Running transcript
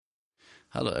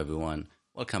Hello, everyone.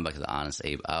 Welcome back to the Honest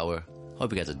Abe Hour.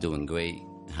 Hope you guys are doing great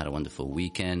and had a wonderful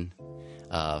weekend.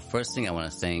 First thing, I want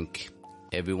to thank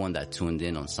everyone that tuned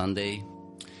in on Sunday.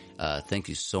 Thank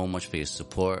you so much for your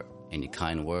support and your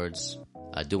kind words.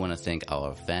 I do want to thank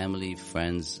our family,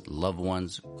 friends, loved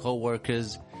ones,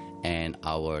 co-workers, and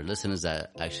our listeners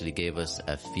that actually gave us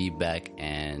a feedback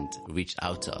and reached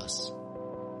out to us.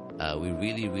 We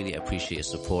really, really appreciate your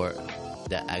support.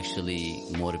 That actually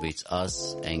motivates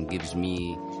us and gives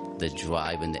me the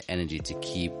drive and the energy to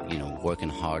keep, working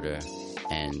harder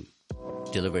and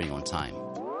delivering on time.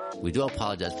 We do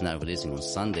apologize for not releasing on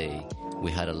Sunday.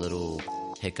 We had a little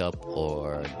hiccup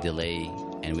or delay,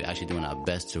 and we're actually doing our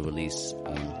best to release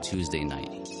on Tuesday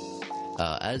night.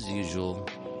 As usual,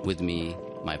 with me,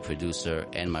 my producer,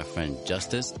 and my friend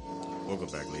Justice. Welcome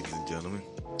back, ladies and gentlemen.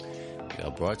 We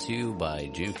are brought to you by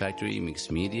Dream Factory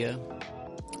Mixed Media.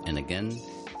 And again,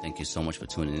 thank you so much for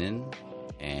tuning in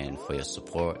and for your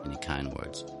support and your kind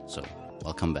words. So,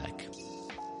 welcome back.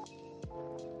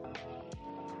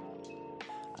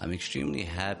 I'm extremely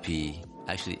happy,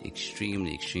 actually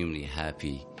extremely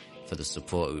happy for the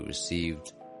support we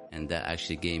received. And that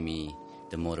actually gave me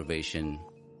the motivation,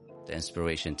 the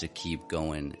inspiration to keep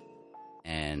going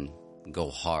and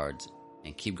go hard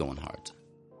and keep going hard.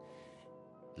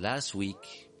 Last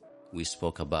week, we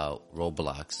spoke about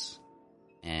Roblox.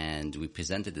 And we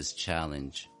presented this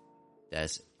challenge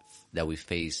that we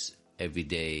face every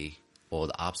day, or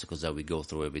the obstacles that we go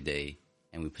through every day.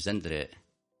 And we presented it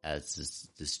as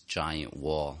this giant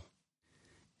wall.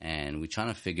 And we're trying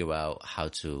to figure out how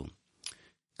to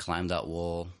climb that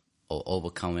wall or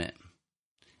overcome it.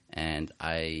 And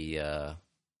I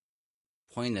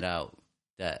pointed out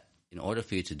that in order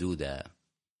for you to do that,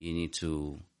 you need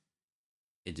to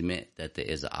admit that there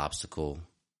is an obstacle,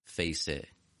 face it,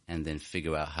 and then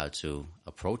figure out how to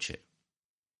approach it.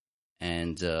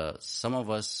 And some of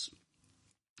us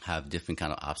have different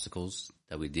kind of obstacles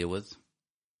that we deal with.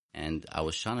 And I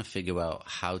was trying to figure out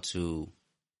how to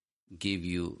give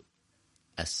you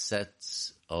a set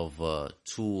of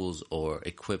tools or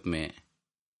equipment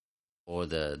or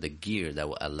the gear that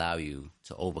will allow you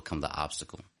to overcome the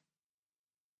obstacle.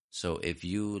 So if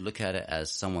you look at it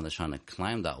as someone that's trying to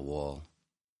climb that wall,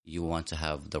 you want to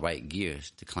have the right gear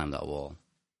to climb that wall.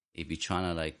 If you're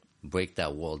trying to break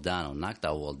that wall down or knock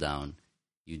that wall down,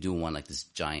 you do want this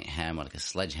giant hammer, like a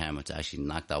sledgehammer, to actually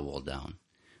knock that wall down.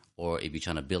 Or if you're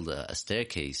trying to build a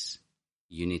staircase,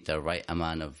 you need the right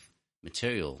amount of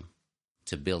material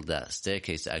to build that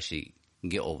staircase to actually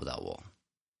get over that wall.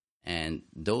 And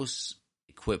those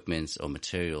equipments or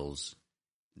materials,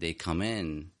 they come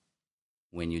in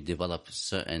when you develop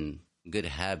certain good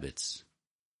habits.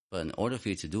 But in order for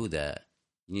you to do that,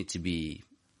 you need to be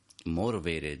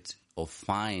motivated or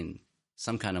find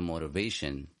some kind of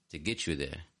motivation to get you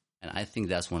there. And I think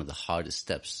that's one of the hardest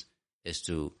steps, is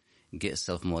to get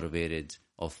self-motivated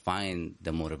or find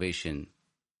the motivation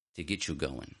to get you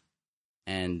going.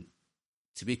 And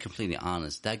to be completely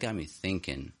honest, that got me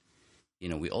thinking,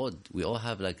 we all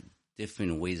have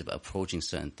different ways of approaching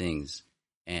certain things.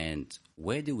 And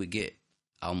where do we get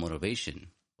our motivation,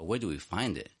 or where do we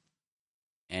find it?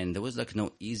 And there was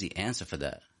no easy answer for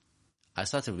that. I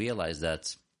started to realize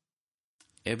that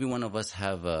every one of us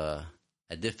have a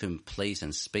different place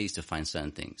and space to find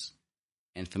certain things.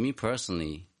 And for me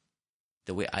personally,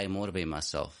 the way I motivate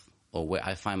myself, or where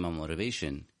I find my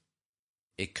motivation,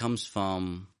 it comes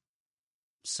from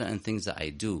certain things that I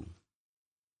do.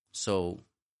 So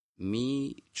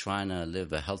me trying to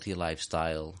live a healthy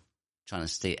lifestyle, trying to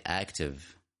stay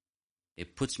active,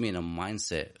 it puts me in a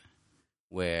mindset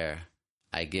where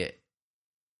I get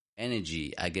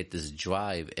energy, I get this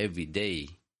drive every day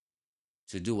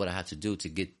to do what I have to do to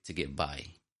get by.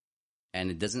 And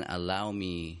it doesn't allow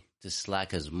me to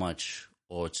slack as much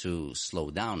or to slow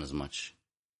down as much.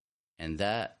 And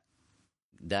that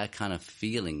kind of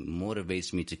feeling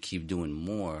motivates me to keep doing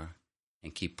more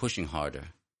and keep pushing harder.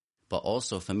 But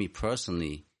also for me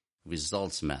personally,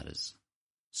 results matters.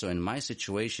 So in my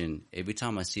situation, every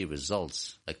time I see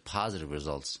results, positive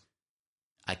results,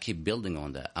 I keep building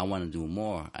on that. I want to do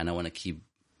more, and I want to keep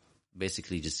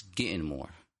basically just getting more.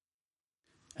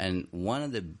 And one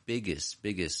of the biggest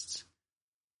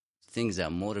things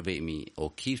that motivate me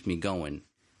or keeps me going,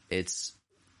 it's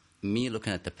me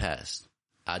looking at the past.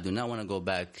 I do not want to go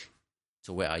back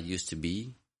to where I used to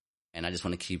be, and I just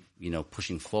want to keep,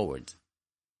 pushing forward.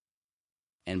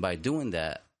 And by doing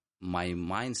that, my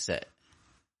mindset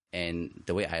and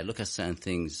the way I look at certain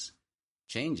things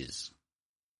changes.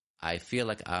 I feel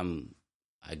like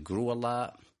I grew a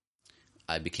lot.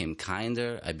 I became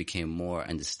kinder. I became more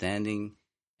understanding,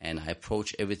 and I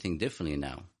approach everything differently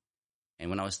now. And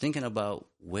when I was thinking about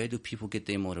where do people get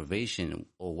their motivation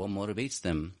or what motivates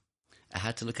them, I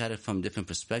had to look at it from different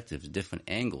perspectives, different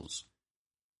angles.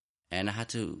 And I had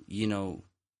to,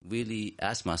 really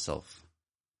ask myself,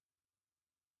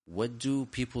 what do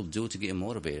people do to get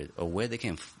motivated, or where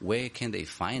can they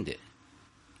find it?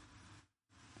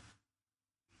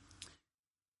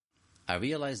 I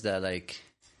realized that like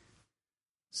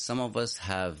some of us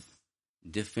have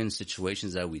different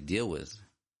situations that we deal with,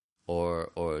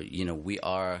 or we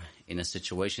are in a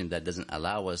situation that doesn't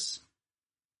allow us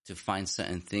to find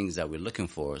certain things that we're looking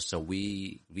for. So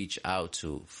we reach out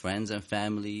to friends and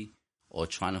family, or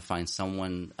trying to find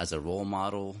someone as a role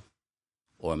model,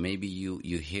 or maybe you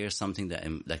hear something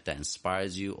that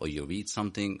inspires you, or you read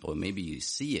something, or maybe you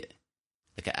see it,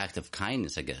 like an act of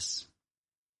kindness, I guess.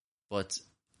 But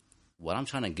what I'm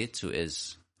trying to get to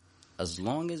is, as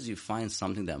long as you find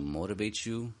something that motivates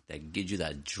you, that gives you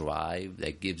that drive,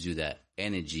 that gives you that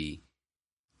energy,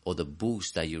 or the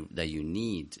boost that you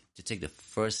need to take the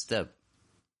first step.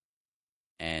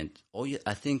 And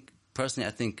I think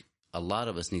a lot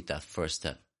of us need that first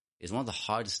step. It's one of the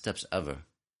hardest steps ever,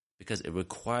 because it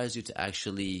requires you to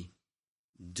actually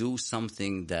do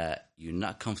something that you're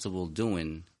not comfortable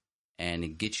doing, and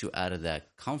it gets you out of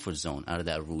that comfort zone, out of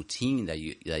that routine that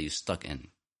you're stuck in.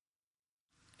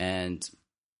 And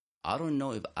I don't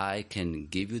know if I can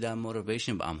give you that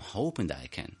motivation, but I'm hoping that I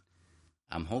can.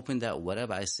 I'm hoping that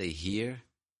whatever I say here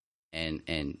and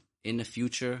in the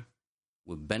future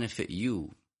will benefit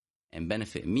you and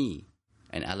benefit me,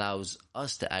 and allows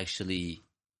us to actually,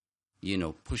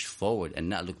 push forward and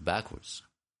not look backwards.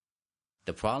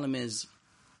 The problem is,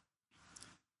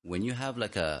 when you have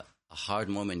like a hard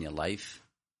moment in your life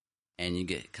and you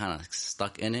get kind of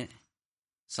stuck in it,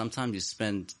 sometimes you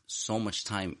spend so much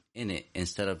time in it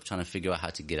instead of trying to figure out how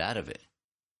to get out of it.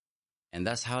 And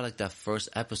that's how like that first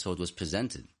episode was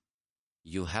presented.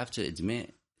 You have to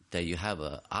admit that you have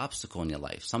an obstacle in your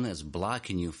life, something that's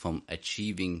blocking you from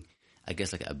achieving, I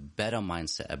guess, like a better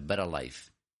mindset, a better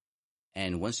life.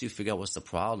 And once you figure out what's the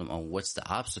problem or what's the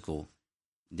obstacle,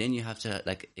 then you have to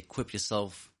like equip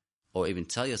yourself, or even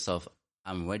tell yourself,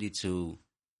 I'm ready to,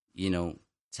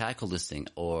 tackle this thing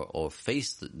or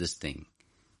face this thing.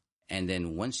 And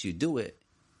then once you do it,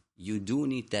 you do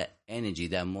need that energy,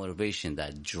 that motivation,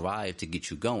 that drive to get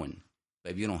you going.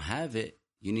 But if you don't have it,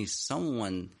 you need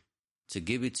someone to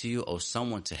give it to you, or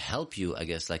someone to help you, I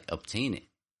guess, like obtain it.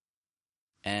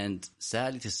 And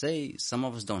sadly to say, some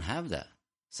of us don't have that.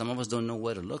 Some of us don't know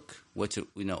where to look,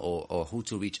 or who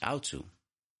to reach out to.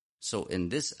 So in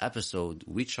this episode,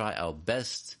 we try our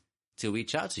best to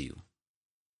reach out to you.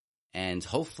 And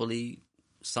hopefully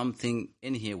something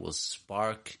in here will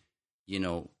spark,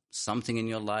 something in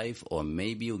your life, or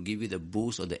maybe it'll give you the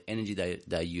boost or the energy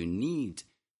that you need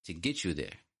to get you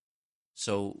there.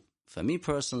 So for me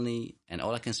personally, and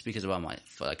all I can speak is about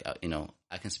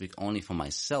I can speak only for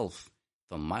myself,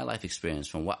 from my life experience,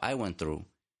 from what I went through.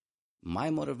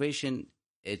 My motivation,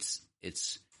 it's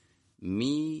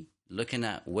me looking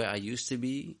at where I used to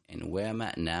be and where I'm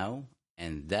at now,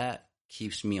 and that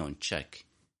keeps me on check.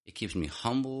 It keeps me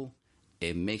humble.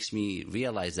 It makes me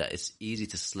realize that it's easy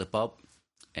to slip up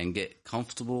and get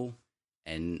comfortable,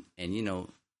 and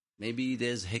maybe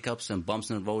there's hiccups and bumps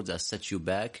in the road that set you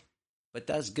back, but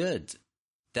that's good.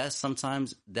 That's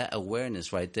sometimes that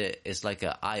awareness right there is like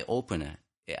an eye opener.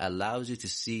 It allows you to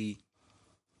see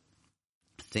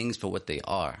things for what they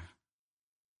are.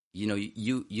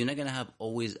 You're not gonna have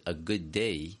always a good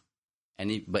day,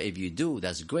 but if you do,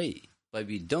 that's great. But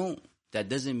if you don't, that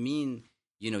doesn't mean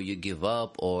you give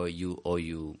up, or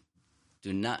you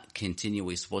do not continue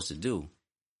what you're supposed to do.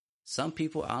 Some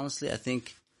people, honestly, I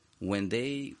think when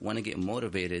they want to get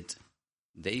motivated,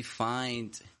 they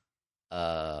find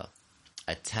a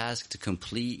task to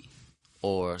complete,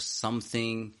 or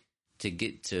something to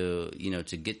get to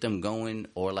get them going,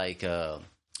 or like an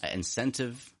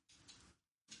incentive.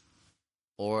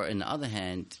 Or on the other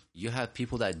hand, you have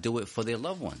people that do it for their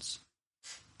loved ones.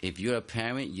 If you're a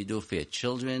parent, you do it for your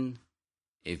children.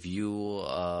 If you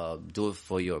do it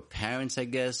for your parents, I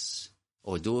guess,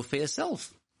 or do it for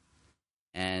yourself.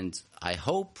 And I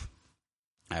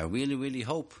really, really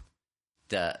hope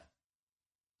that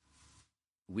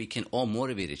we can all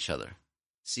motivate each other.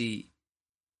 See,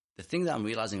 the thing that I'm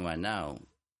realizing right now,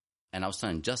 and I was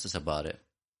telling Justice about it,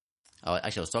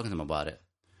 I was talking to him about it.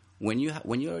 When you're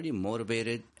already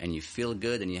motivated and you feel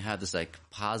good and you have this like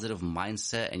positive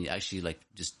mindset and you're actually like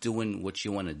just doing what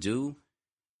you want to do,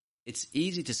 it's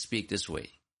easy to speak this way.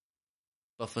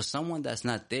 But for someone that's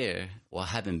not there or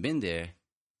haven't been there,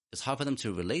 it's hard for them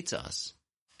to relate to us.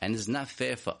 And it's not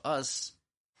fair for us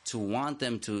to want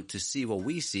them to see what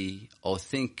we see or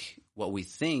think what we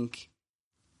think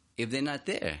if they're not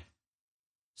there.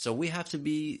 So we have to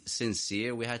be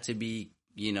sincere. We have to be,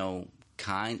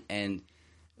 kind and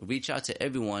reach out to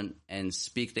everyone and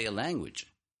speak their language.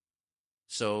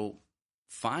 So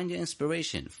find your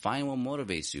inspiration. Find what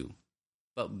motivates you.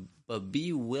 But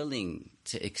be willing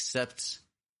to accept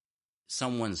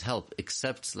someone's help.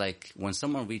 Accept, like, when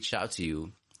someone reach out to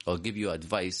you or give you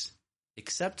advice,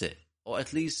 accept it. Or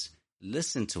at least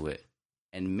listen to it.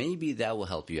 And maybe that will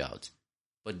help you out.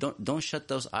 But don't shut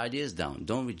those ideas down.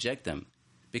 Don't reject them.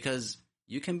 Because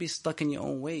you can be stuck in your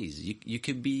own ways. You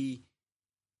could be,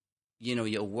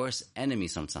 your worst enemy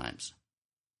sometimes.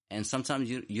 And sometimes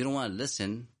you don't want to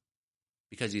listen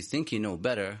because you think you know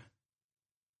better.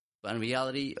 But in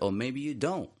reality, or maybe you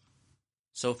don't.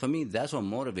 So for me, that's what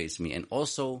motivates me. And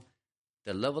also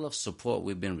the level of support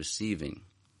we've been receiving,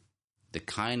 the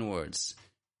kind words,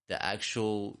 the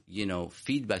actual,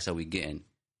 feedbacks that we're getting,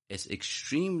 it's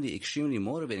extremely, extremely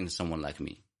motivating to someone like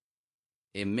me.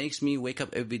 It makes me wake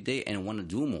up every day and want to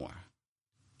do more.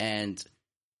 And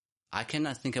I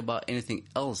cannot think about anything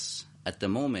else at the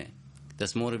moment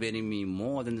that's motivating me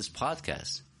more than this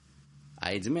podcast.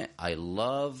 I admit, I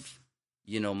love,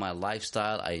 my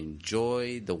lifestyle. I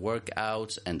enjoy the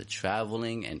workouts and the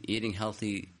traveling and eating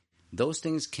healthy. Those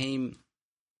things came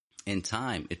in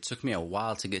time. It took me a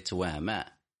while to get to where I'm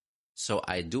at. So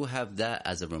I do have that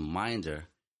as a reminder,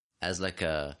 as like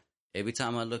every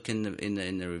time I look in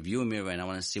the review mirror and I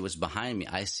want to see what's behind me,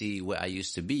 I see where I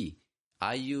used to be.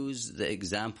 I use the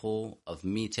example of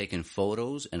me taking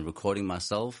photos and recording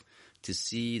myself to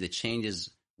see the changes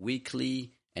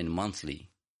weekly and monthly.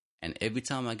 And every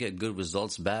time I get good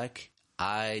results back,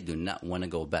 I do not want to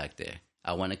go back there.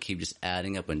 I want to keep just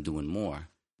adding up and doing more.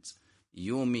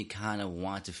 You and me kind of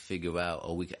want to figure out,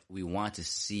 or we want to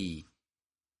see,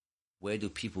 where do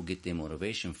people get their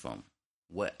motivation from?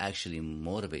 What actually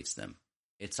motivates them?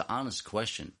 It's an honest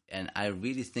question, and I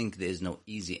really think there's no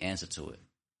easy answer to it.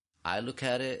 I look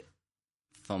at it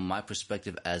from my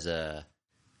perspective as a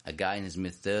guy in his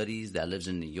mid-30s that lives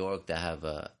in New York, that have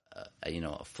a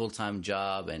full-time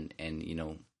job, and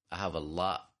I have a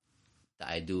lot that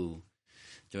I do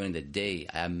during the day.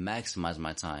 I maximize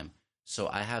my time. So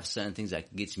I have certain things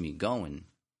that gets me going.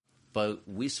 But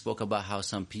we spoke about how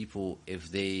some people,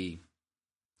 if they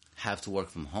have to work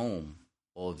from home,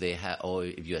 or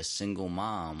if you're a single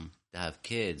mom that have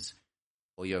kids,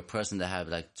 or you're a person that have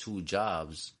like 2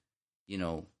 jobs,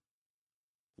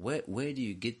 where do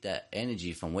you get that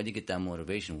energy from? Where do you get that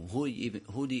motivation? Who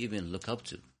do you even look up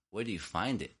to? Where do you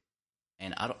find it?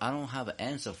 And I don't have an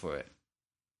answer for it.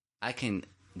 I can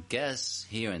guess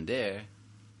here and there,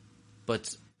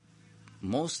 but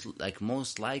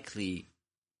most likely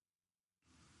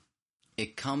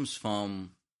it comes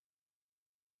from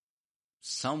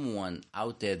someone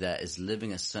out there that is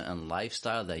living a certain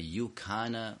lifestyle that you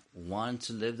kind of want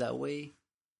to live that way,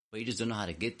 but you just don't know how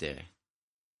to get there.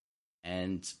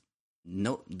 And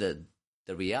the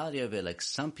reality of it, like,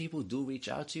 some people do reach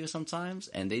out to you sometimes,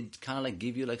 and they kind of like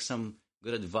give you like some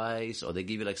good advice, or they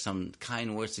give you like some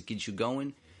kind words to keep you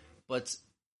going, but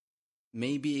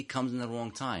maybe it comes in the wrong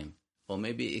time, or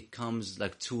maybe it comes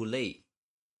like too late.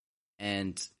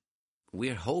 And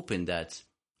we're hoping that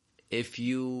if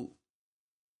you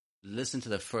listen to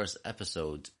the first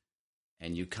episode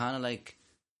and you kind of like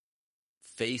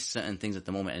face certain things at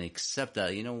the moment and accept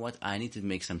that, you know what, I need to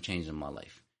make some change in my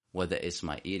life, whether it's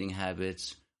my eating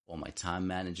habits or my time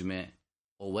management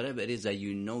or whatever it is that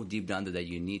deep down that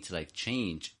you need to like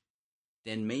change,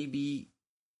 then maybe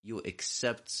you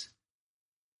accept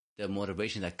the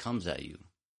motivation that comes at you,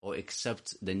 or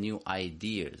accept the new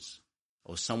ideas,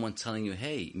 or someone telling you,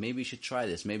 hey, maybe you should try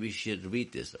this, maybe you should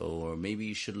read this, or maybe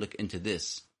you should look into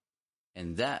this.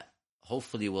 And that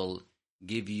hopefully will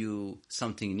give you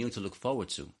something new to look forward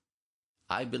to.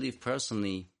 I believe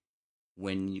personally,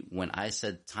 when I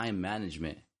said time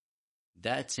management,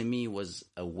 that to me was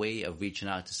a way of reaching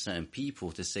out to certain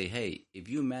people to say, hey, if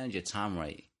you manage your time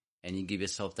right and you give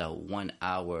yourself that 1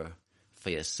 hour for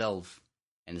yourself,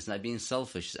 and it's not being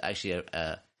selfish, it's actually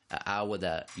an hour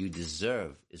that you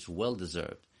deserve, it's well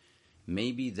deserved.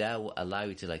 Maybe that will allow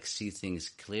you to like see things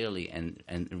clearly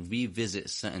and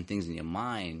revisit certain things in your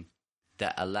mind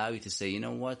that allow you to say, you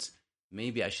know what,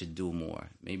 maybe I should do more.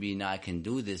 Maybe now I can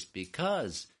do this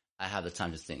because I have the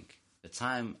time to think, the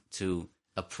time to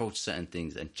approach certain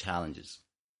things and challenges.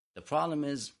 The problem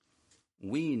is,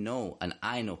 we know, and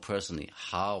I know personally,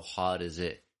 how hard is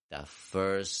it, that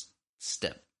first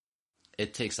step.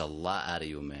 It takes a lot out of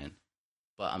you, man.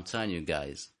 But I'm telling you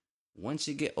guys, once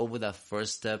you get over that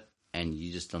first step and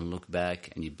you just don't look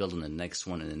back and you build on the next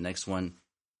one and the next one,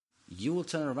 you will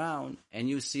turn around and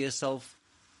you see yourself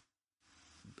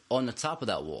on the top of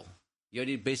that wall. You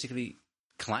already basically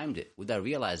climbed it without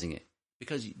realizing it.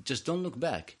 Because you just don't look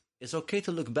back. It's okay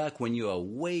to look back when you are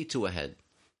way too ahead.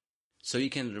 So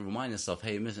you can remind yourself,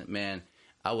 hey, man,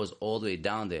 I was all the way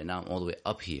down there. Now I'm all the way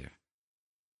up here.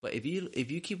 But if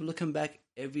you keep looking back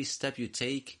every step you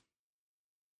take,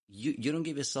 you don't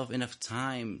give yourself enough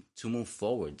time to move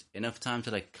forward, enough time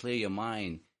to like clear your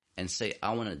mind and say,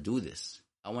 I want to do this.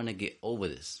 I want to get over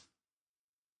this.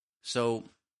 So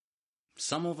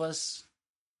some of us,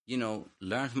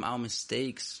 learn from our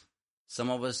mistakes. Some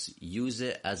of us use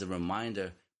it as a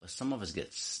reminder, but some of us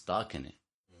get stuck in it.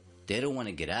 Mm-hmm. They don't want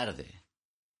to get out of there.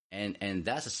 And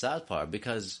that's the sad part,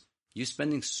 because you're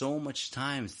spending so much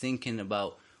time thinking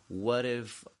about what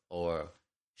if or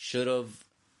should have,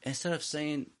 instead of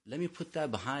saying, let me put that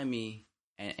behind me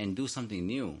and do something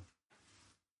new.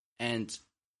 And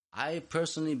I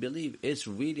personally believe it's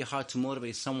really hard to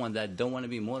motivate someone that don't want to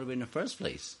be motivated in the first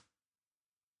place.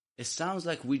 It sounds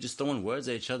like we just throwing words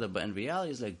at each other, but in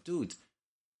reality, it's like, dude,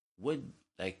 what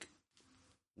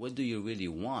do you really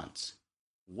want?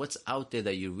 What's out there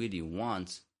that you really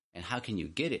want, and how can you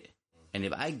get it? And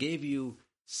if I gave you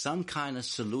some kind of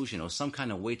solution or some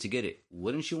kind of way to get it,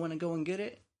 wouldn't you want to go and get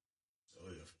it? Oh,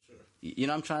 yeah, for sure. You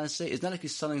know what I'm trying to say? It's not like you're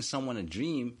selling someone a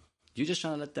dream. You're just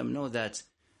trying to let them know that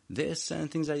there's certain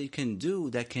things that you can do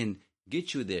that can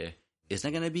get you there. It's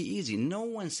not going to be easy. No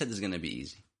one said it's going to be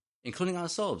easy, including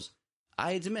ourselves.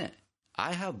 I admit,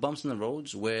 I have bumps in the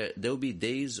roads where there'll be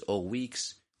days or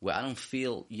weeks where I don't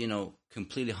feel,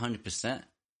 completely 100%.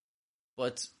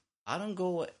 But I don't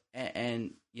go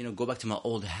and go back to my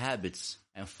old habits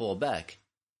and fall back.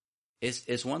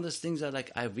 It's one of those things that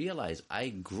like I realized I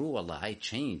grew a lot. I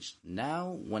changed.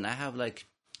 Now when I have like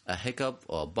a hiccup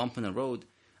or a bump in the road,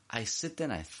 I sit there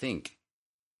and I think.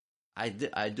 I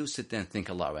do sit there and think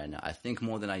a lot right now. I think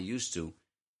more than I used to,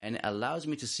 and it allows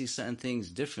me to see certain things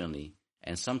differently.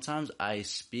 And sometimes I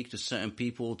speak to certain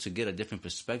people to get a different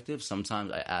perspective.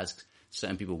 Sometimes I ask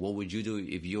certain people, what would you do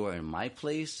if you were in my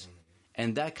place? Mm-hmm.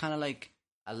 And that kind of like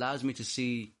allows me to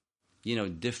see,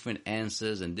 different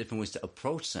answers and different ways to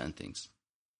approach certain things.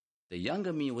 The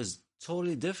younger me was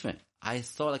totally different. I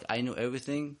thought like I knew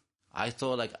everything. I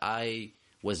thought like I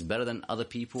was better than other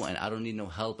people and I don't need no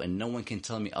help and no one can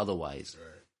tell me otherwise.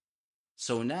 Right.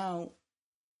 So now,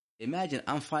 imagine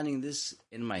I'm finding this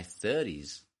in my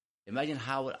 30s. Imagine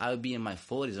how I would be in my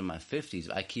 40s and my 50s.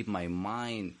 I keep my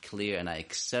mind clear and I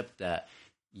accept that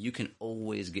you can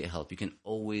always get help. You can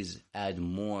always add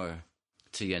more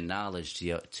to your knowledge,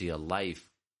 to your life.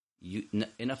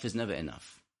 Enough is never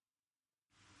enough.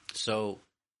 So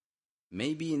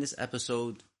maybe in this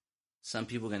episode, some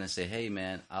people are going to say, hey,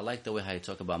 man, I like the way how you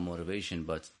talk about motivation,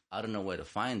 but I don't know where to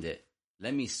find it.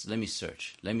 Let me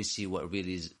search. Let me see what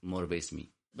really motivates me.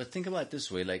 But think about it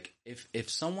this way. Like, if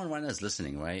someone right now is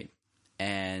listening, right,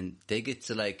 and they get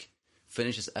to, like,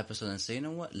 finish this episode and say, you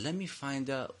know what, let me find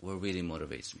out what really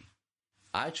motivates me.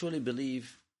 I truly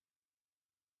believe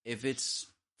if it's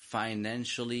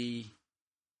financially,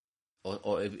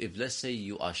 or if let's say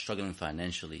you are struggling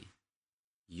financially,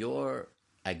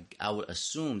 I would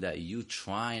assume that you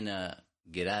trying to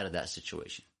get out of that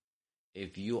situation.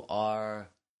 If you are,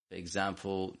 for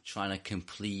example, trying to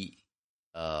complete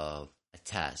a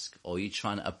task, or you're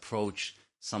trying to approach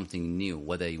something new,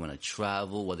 whether you want to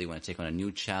travel, whether you want to take on a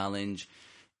new challenge,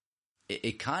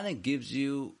 it kind of gives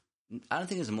you, I don't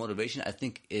think it's a motivation. I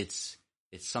think it's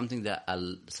something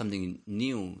something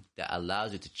new that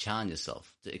allows you to challenge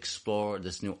yourself, to explore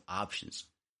this new options.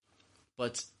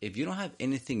 But if you don't have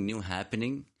anything new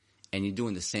happening and you're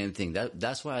doing the same thing,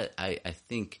 that's why I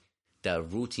think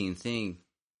that routine thing,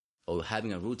 or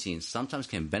having a routine, sometimes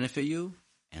can benefit you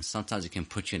and sometimes it can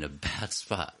put you in a bad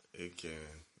spot. It can.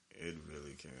 It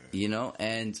really can.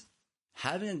 And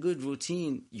having a good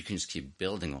routine, you can just keep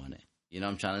building on it. You know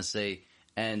what I'm trying to say?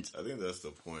 And I think that's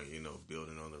the point,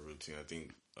 building on the routine. I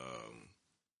think,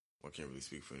 I can't really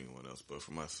speak for anyone else, but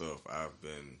for myself, I've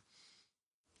been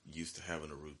used to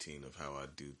having a routine of how I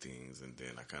do things, and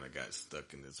then I kind of got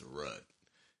stuck in this rut.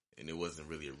 And it wasn't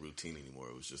really a routine anymore.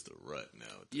 It was just a rut now.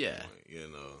 At this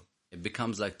point, It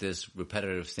becomes like this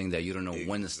repetitive thing that you don't know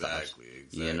when to stop. Exactly.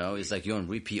 It's like you're on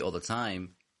repeat all the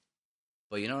time.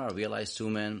 But you know what I realized too,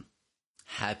 man?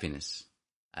 Happiness.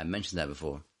 I mentioned that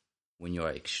before. When you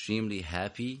are extremely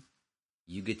happy,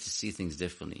 you get to see things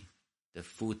differently. The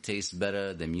food tastes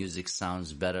better. The music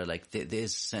sounds better. Like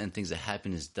there's certain things that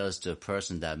happiness does to a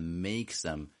person that makes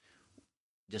them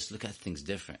just look at things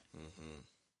different. Mm-hmm.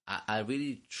 I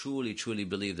really, truly, truly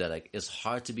believe that like it's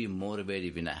hard to be motivated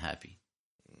if you're not happy,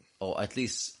 or at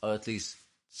least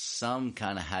some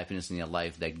kind of happiness in your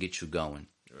life that gets you going.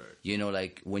 Right.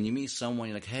 Like when you meet someone,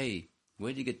 you're like, hey,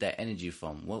 Where do you get that energy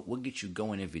from? What gets you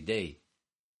going every day?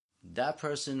 That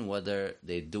person, whether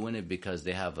they're doing it because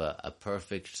they have a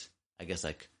perfect, I guess,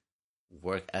 like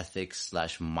work ethic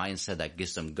slash mindset that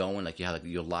gets them going, like you have, like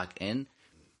you're locked in.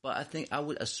 But I think I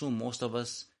would assume most of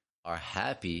us are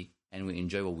happy and we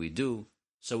enjoy what we do,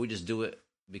 so we just do it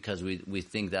because we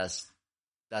think that's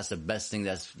the best thing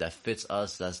that fits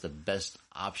us. That's the best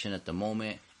option at the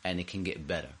moment, and it can get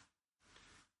better.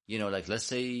 You know, like let's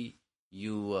say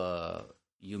you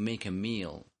make a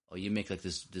meal, or you make like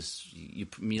this you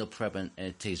meal prep, and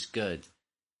it tastes good.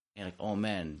 And like, oh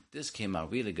man, this came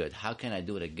out really good. How can I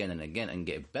do it again and again and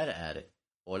get better at it?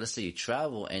 Or let's say you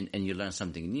travel and you learn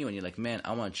something new and you're like, man,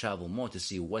 I want to travel more to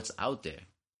see what's out there.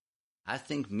 I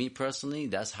think me personally,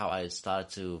 that's how I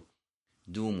started to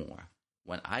do more.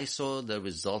 When I saw the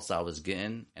results I was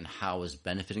getting and how I was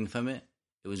benefiting from it,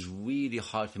 it was really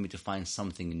hard for me to find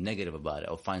something negative about it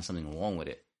or find something wrong with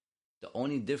it. The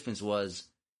only difference was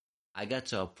I got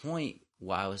to a point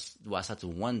where I started to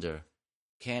wonder,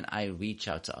 can I reach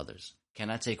out to others?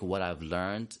 Can I take what I've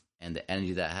learned and the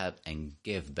energy that I have and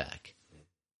give back?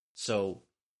 So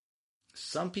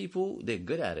some people, they're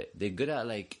good at it. They're good at,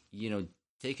 like, you know,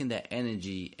 taking that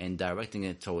energy and directing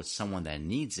it towards someone that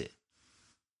needs it.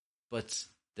 But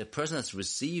the person that's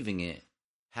receiving it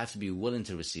have to be willing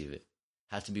to receive it,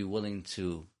 have to be willing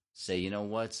to say, you know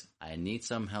what, I need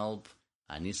some help.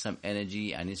 I need some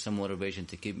energy. I need some motivation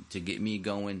to get me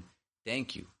going.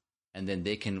 Thank you. And then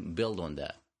they can build on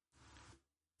that.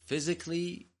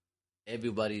 Physically,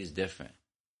 everybody is different.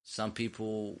 Some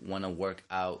people want to work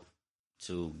out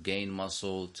to gain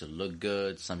muscle, to look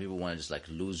good. Some people want to just like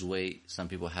lose weight. Some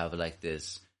people have like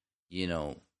this, you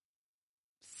know,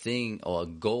 thing or a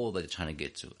goal that they're trying to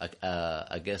get to.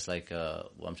 I guess like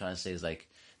what I'm trying to say is like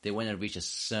they want to reach a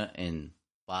certain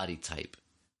body type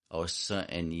or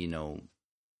certain, you know,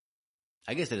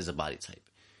 I guess that is a body type.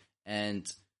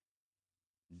 And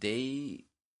they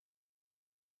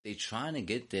trying to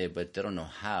get there, but they don't know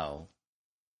how.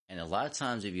 And a lot of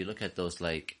times, if you look at those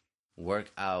like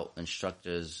workout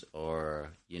instructors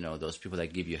or, you know, those people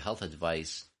that give you health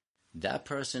advice, that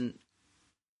person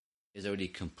is already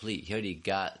complete. He already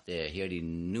got there. He already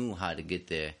knew how to get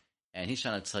there. And he's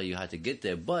trying to tell you how to get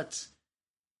there, but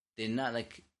they're not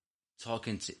like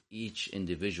talking to each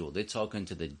individual. They're talking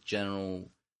to the general,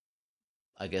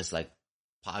 I guess, like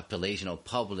population or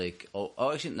public, or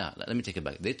actually, no, let me take it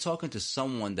back. They're talking to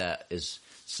someone that is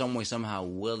some way, somehow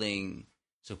willing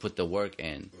to put the work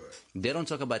in. Right. They don't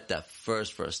talk about that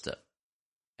first step.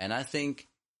 And I think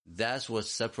that's what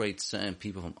separates certain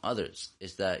people from others,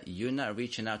 is that you're not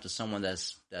reaching out to someone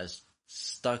that's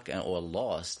stuck or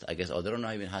lost, I guess, or they don't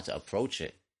know even how to approach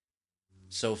it.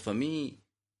 So for me,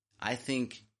 I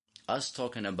think us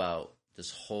talking about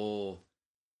this whole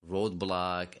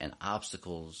roadblock and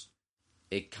obstacles,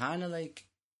 it kind of like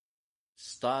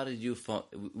started you from,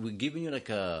 we're giving you like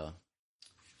a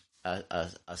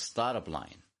startup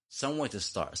line, somewhere to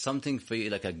start, something for you,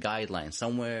 like a guideline,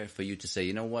 somewhere for you to say,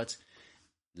 you know what,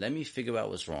 let me figure out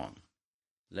what's wrong.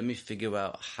 Let me figure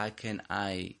out how can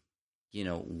I, you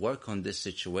know, work on this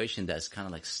situation that's kind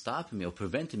of like stopping me or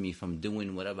preventing me from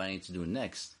doing whatever I need to do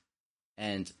next.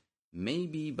 And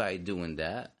maybe by doing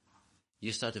that,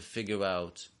 you start to figure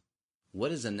out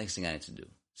what is the next thing I need to do.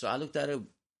 So I looked at it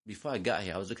before I got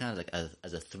here. I was looking at it like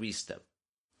as a 3-step.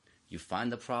 You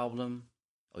find the problem,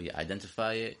 or you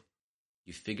identify it.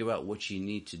 You figure out what you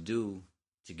need to do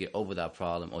to get over that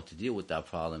problem or to deal with that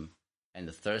problem. And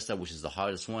the third step, which is the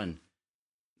hardest one,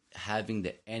 having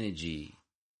the energy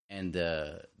and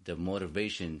the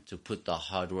motivation to put the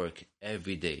hard work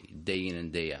every day, day in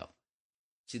and day out.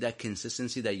 See, that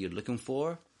consistency that you're looking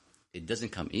for, it doesn't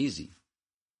come easy.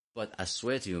 But I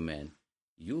swear to you, man,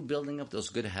 you building up those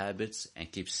good habits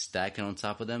and keep stacking on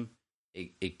top of them,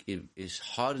 it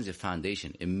hardens your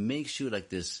foundation. It makes you like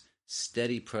this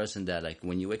steady person that, like,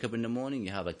 when you wake up in the morning,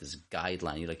 you have like this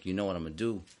guideline. You're like, you know what I'm going to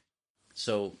do.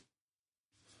 So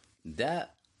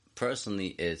that personally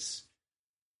is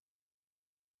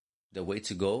the way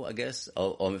to go, I guess.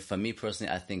 Or for me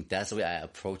personally, I think that's the way I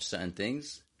approach certain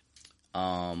things.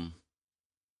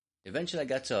 Eventually I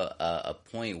got to a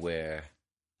point where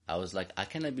I was like, I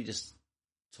cannot be just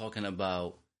talking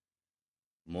about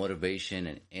motivation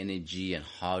and energy and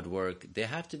hard work. There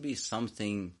have to be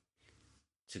something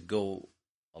to go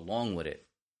along with it.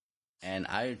 And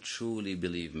I truly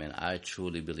believe, man,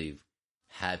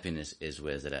 happiness is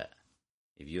where it's at.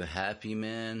 If you're happy,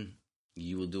 man,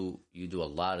 you do a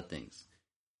lot of things.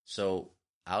 So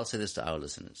I'll say this to our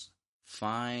listeners: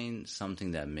 find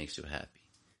something that makes you happy.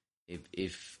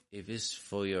 If it's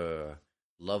for your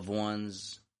loved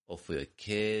ones or for your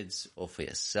kids or for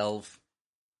yourself,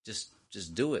 just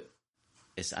just do it.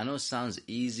 I know it sounds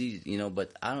easy,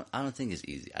 but I don't think it's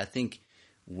easy. I think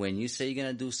when you say you're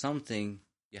gonna do something,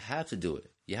 you have to do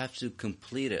it. You have to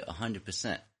complete it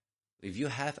 100%. If you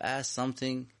half-ass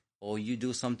something or you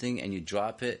do something and you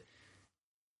drop it,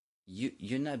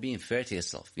 you're not being fair to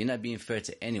yourself. You're not being fair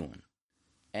to anyone.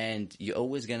 And you're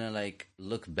always gonna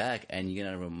look back and you're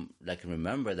gonna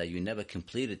remember that you never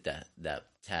completed that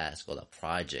task or that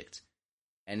project,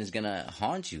 and it's gonna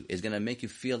haunt you. It's gonna make you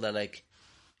feel that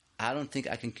I don't think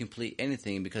I can complete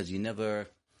anything because you never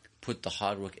put the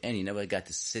hard work in. You never got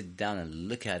to sit down and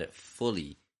look at it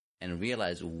fully and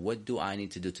realize, what do I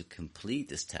need to do to complete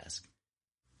this task?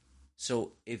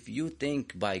 So if you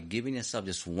think by giving yourself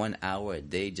just 1 hour a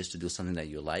day just to do something that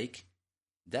you like,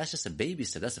 that's just a baby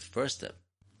step. That's the first step.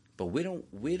 But we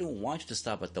don't want you to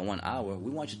stop at the 1 hour.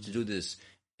 We want you to do this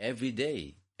every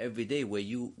day, where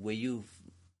you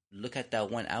look at that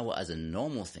 1 hour as a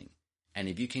normal thing. And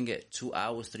if you can get 2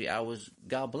 hours, 3 hours,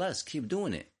 God bless, keep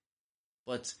doing it.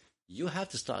 But you have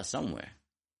to start somewhere.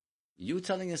 You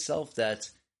telling yourself that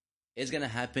it's going to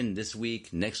happen this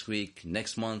week, next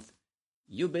month,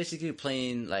 you're basically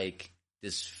playing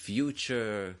this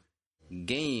future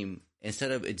game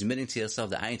instead of admitting to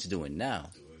yourself that I need to do it now.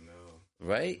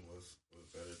 Right? What's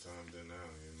better time than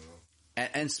now,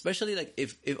 And especially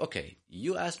if okay,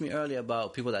 you asked me earlier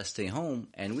about people that stay home,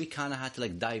 and we kind of had to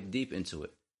dive deep into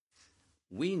it.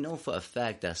 We know for a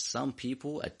fact that some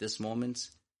people at this moment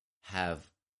have,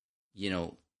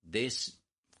 this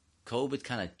COVID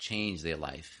kind of changed their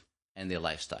life and their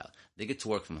lifestyle. They get to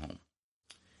work from home.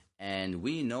 And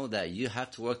we know that you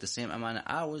have to work the same amount of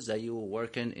hours that you were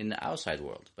working in the outside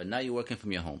world. But now you're working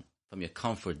from your home, from your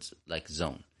comfort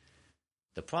zone.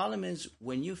 The problem is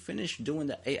when you finish doing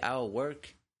the 8-hour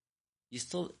work, you're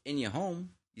still in your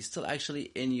home. You're still actually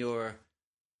in your,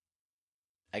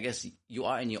 I guess you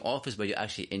are in your office, but you're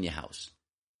actually in your house.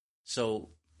 So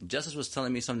Justice was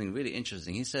telling me something really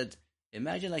interesting. He said,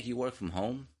 imagine you work from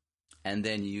home and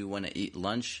then you want to eat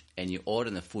lunch and you order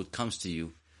and the food comes to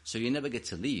you. So you never get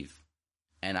to leave.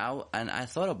 And I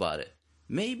thought about it.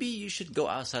 Maybe you should go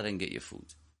outside and get your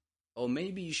food. Or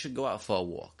maybe you should go out for a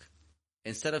walk.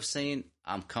 Instead of saying,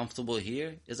 I'm comfortable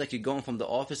here, it's like you're going from the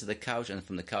office to the couch and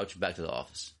from the couch back to the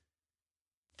office.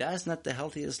 That's not the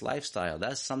healthiest lifestyle.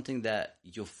 That's something that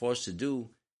you're forced to do,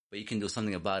 but you can do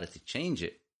something about it to change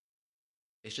it.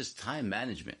 It's just time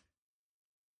management.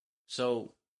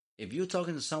 So if you're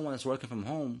talking to someone that's working from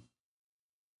home,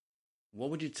 what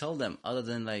would you tell them other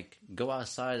than go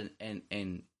outside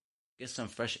and get some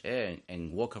fresh air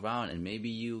and walk around, and maybe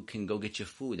you can go get your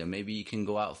food, and maybe you can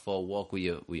go out for a walk with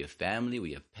your family,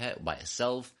 with your pet, by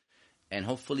yourself, and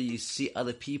hopefully you see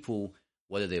other people,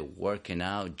 whether they're working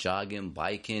out, jogging,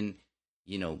 biking,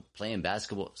 playing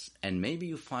basketball, and maybe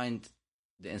you find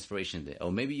the inspiration there,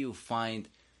 or maybe you find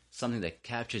something that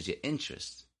captures your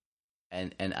interest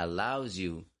and allows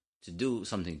you to do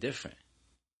something different.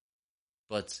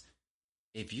 But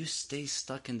if you stay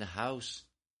stuck in the house,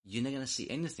 you're not going to see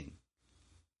anything.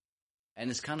 And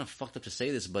it's kind of fucked up to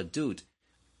say this, but dude,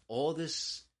 all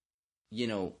this,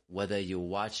 whether you're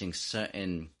watching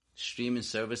certain streaming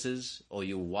services or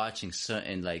you're watching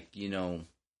certain, I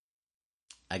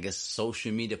guess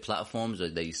social media platforms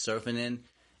that you're surfing in,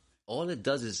 all it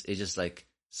does is it just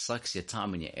sucks your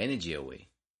time and your energy away.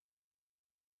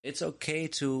 It's okay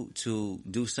to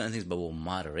do certain things, but with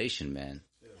moderation, man.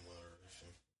 Yeah,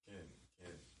 moderation.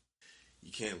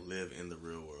 You can't live in the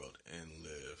real world and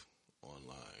live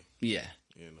online. Yeah.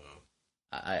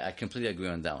 I completely agree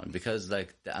on that one, because the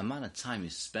amount of time you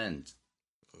spend,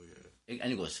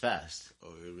 and it goes fast.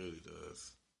 Oh, it really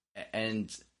does.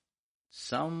 And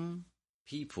some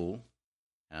people,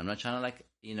 and I'm not trying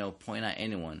to point at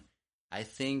anyone, I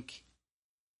think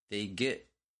they get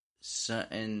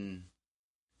certain,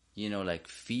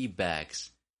 feedbacks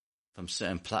from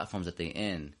certain platforms that they're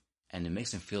in, and it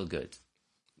makes them feel good.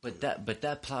 But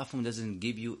that platform doesn't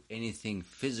give you anything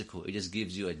physical. It just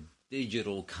gives you a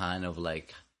digital kind of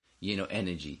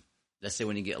energy. Let's say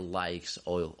when you get likes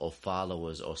or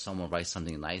followers, or someone writes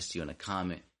something nice to you in a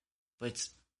comment. But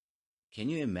can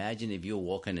you imagine if you're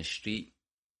walking the street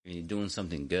and you're doing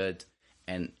something good,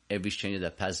 and every stranger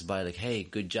that passes by, hey,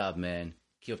 good job, man.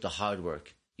 Keep up the hard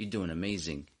work. You're doing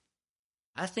amazing.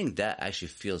 I think that actually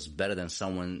feels better than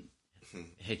someone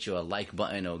hit you a like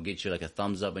button or get you a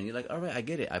thumbs up, and you're all right, I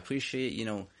get it, I appreciate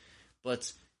it,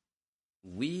 but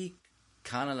we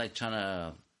kind of trying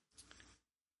to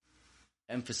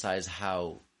emphasize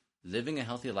how living a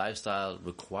healthy lifestyle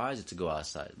requires you to go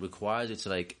outside, requires you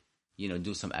to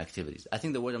do some activities. I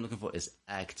think the word I'm looking for is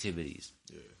activities.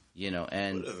 Yeah.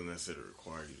 And it doesn't necessarily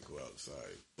require you to go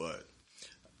outside, but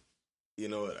You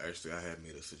know what? Actually, I had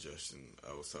made a suggestion.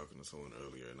 I was talking to someone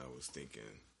earlier, and I was thinking,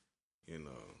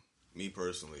 me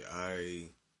personally, I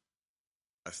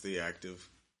stay active,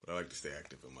 but I like to stay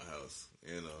active in my house.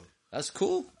 That's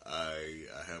cool. I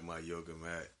have my yoga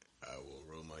mat. I will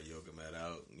roll my yoga mat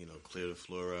out. Clear the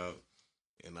floor out,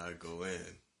 and I go in.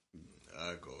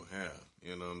 I go ham.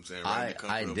 You know what I'm saying? Right in the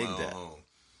comfort of my own home.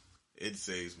 It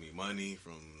saves me money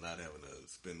from not having to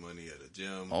spend money at a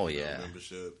gym. Oh yeah,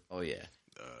 membership. Oh yeah.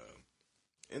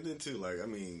 And then too,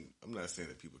 I'm not saying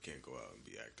that people can't go out and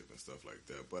be active and stuff like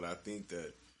that, but I think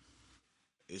that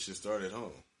it should start at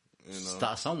home.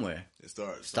 Start somewhere.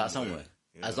 Start somewhere.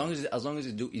 As long as you're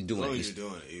doing it. As long as you're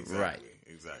doing it, exactly. Right.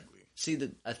 Exactly. See,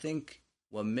 I think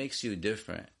what makes you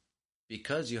different,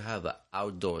 because you have an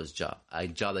outdoors job, a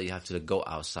job that you have to go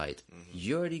outside.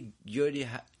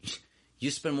 Mm-hmm.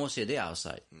 You spend most of your day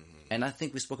outside, and I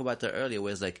think we spoke about that earlier.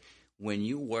 Where it's like when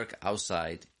you work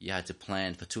outside, you have to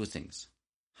plan for two things: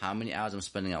 how many hours I'm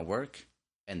spending at work,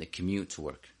 and the commute to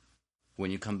work.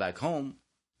 When you come back home,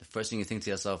 the first thing you think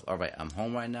to yourself, all right, I'm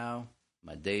home right now.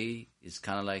 My day is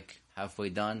kind of like halfway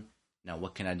done. Now,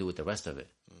 what can I do with the rest of it?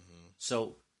 Mm-hmm.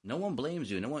 So no one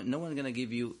blames you. No one's going to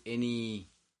give you any,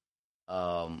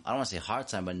 I don't want to say hard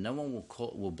time, but no one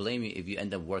will blame you if you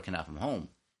end up working out from home.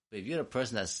 But if you're a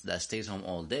person that stays home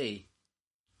all day,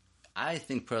 I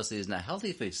think personally it's not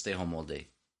healthy for you to stay home all day.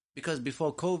 Because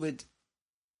before COVID,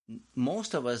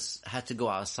 most of us had to go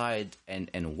outside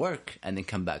and work and then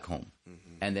come back home. Mm-hmm.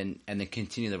 And then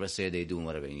continue the rest of your day doing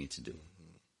whatever you need to do.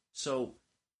 Mm-hmm. So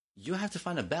you have to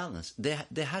find a balance. There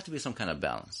has to be some kind of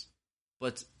balance.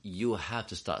 But you have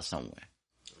to start somewhere.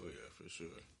 Oh yeah, for sure.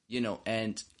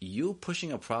 And you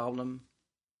pushing a problem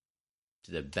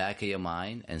to the back of your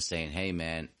mind and saying, hey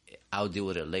man, I'll deal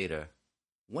with it later.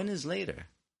 When is later?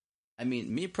 I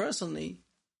mean, me personally,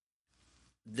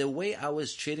 the way I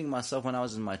was treating myself when I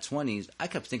was in my 20s, I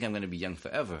kept thinking I'm going to be young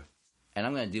forever. And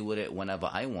I'm going to deal with it whenever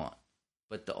I want.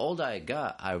 But the older I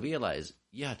got, I realized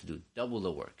you have to do double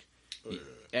the work. Oh, yeah.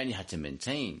 And you have to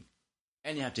maintain.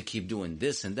 And you have to keep doing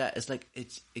this and that. It's like,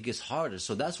 it gets harder.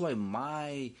 So that's why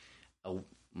my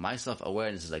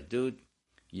self-awareness is like, dude,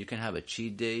 you can have a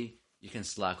cheat day. You can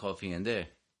slack off here and there.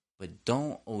 But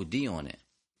don't OD on it.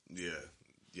 Yeah.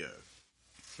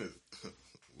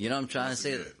 You know what I'm trying to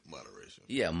say? Moderation.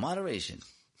 Yeah, moderation.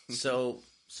 So,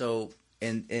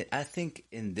 and I think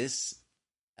in this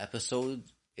episode,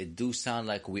 it do sound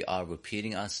like we are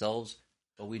repeating ourselves,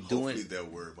 but we're doing. Hopefully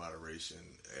that word moderation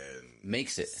and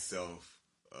makes it self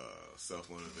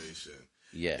motivation.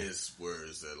 Yeah, it's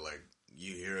words that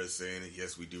you hear us saying it.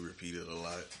 Yes, we do repeat it a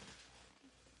lot,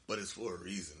 but it's for a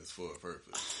reason. It's for a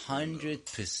purpose.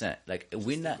 100%.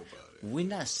 We're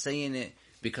not saying it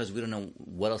because we don't know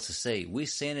what else to say. We're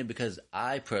saying it because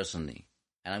I personally,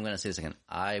 and I'm going to say this again,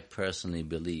 I personally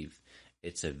believe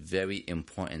it's a very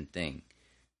important thing.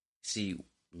 See,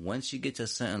 once you get to a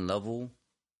certain level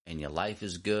and your life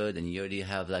is good and you already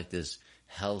have this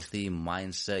healthy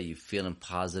mindset, you're feeling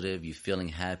positive, you're feeling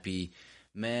happy,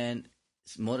 man,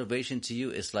 motivation to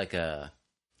you is like a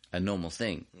normal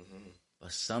thing. Mm-hmm.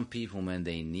 But some people, man,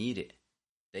 they need it.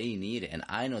 They need it. And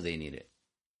I know they need it.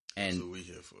 And that's what we're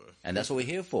here for. And that's what we're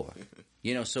here for.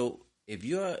 So if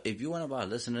you're one of our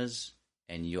listeners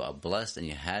and you are blessed and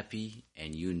you're happy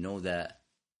and you know that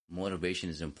motivation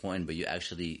is important, but you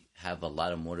actually have a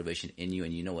lot of motivation in you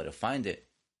and you know where to find it,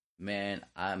 man,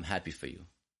 I'm happy for you.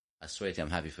 I swear to you,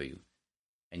 I'm happy for you.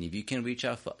 And if you can reach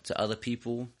out to other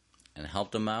people and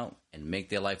help them out and make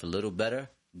their life a little better,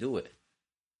 do it.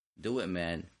 Do it,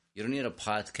 man. You don't need a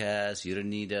podcast. You don't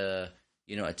need a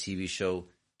TV show.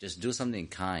 Just do something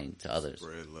kind to others.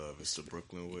 Spread love. It's the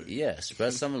Brooklyn way. Yeah,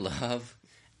 spread some love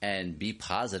and be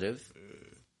positive.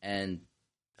 And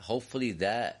hopefully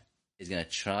that is going to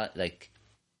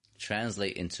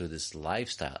translate into this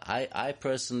lifestyle. I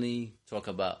personally talk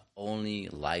about only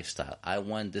lifestyle. I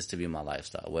want this to be my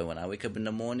lifestyle. Where when I wake up in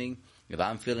the morning, if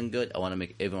I'm feeling good, I want to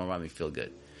make everyone around me feel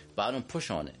good. But I don't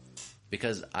push on it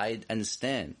because I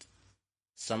understand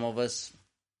some of us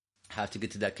have to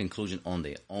get to that conclusion on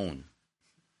their own.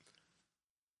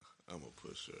 I'm a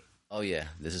pusher. Oh yeah,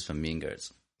 this is from Mean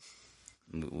Girls.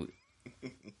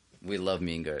 We love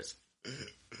Mean Girls.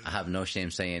 I have no shame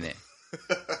saying it.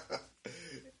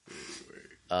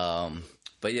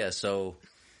 But yeah, so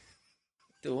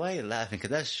dude, why are you laughing? Because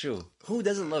that's true. Who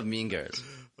doesn't love Mean Girls?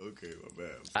 Okay, my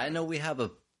bad. I know we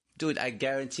have dude, I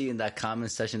guarantee in that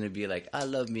comment section it'd be like, I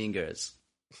love Mean Girls.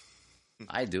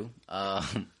 I do.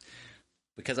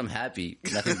 Because I'm happy.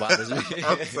 Nothing bothers me.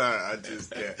 I'm sorry. I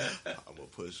just can't. I'm a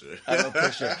pusher. I'm a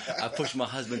pusher. I pushed my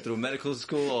husband through medical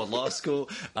school or law school.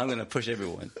 I'm going to push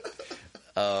everyone.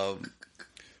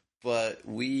 But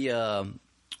we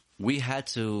had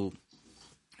to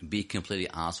be completely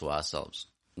honest with ourselves.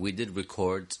 We did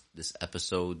record this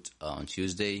episode on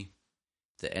Tuesday.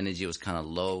 The energy was kind of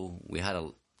low. We had a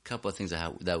couple of things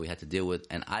that we had to deal with.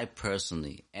 And I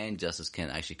personally, and Justice can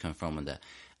actually confirm on that,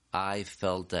 I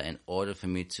felt that in order for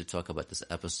me to talk about this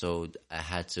episode, I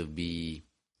had to be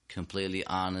completely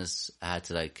honest. I had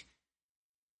to like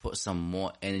put some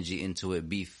more energy into it,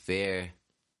 be fair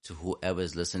to whoever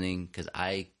is listening, because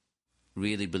I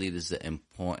really believe this is an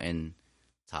important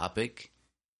topic,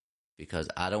 because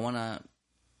I don't want to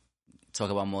talk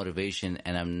about motivation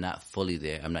and I'm not fully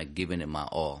there. I'm not giving it my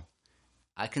all.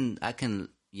 I can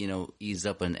ease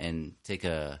up and take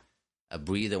a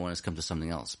breather when it's come to something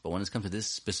else. But when it's come to this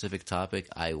specific topic,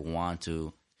 I want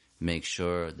to make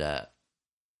sure that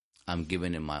I'm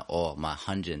giving it my all, my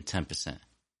 110%.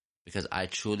 Because I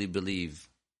truly believe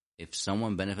if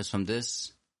someone benefits from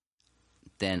this,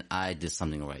 then I did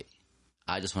something right.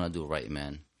 I just want to do right,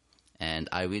 man. And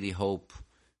I really hope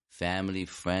family,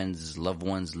 friends, loved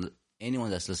ones, anyone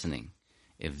that's listening,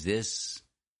 if this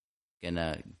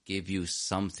gonna give you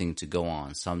something to go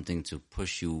on, something to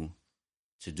push you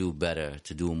to do better,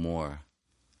 to do more,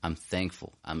 I'm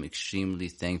thankful. I'm extremely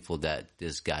thankful that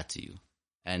this got to you.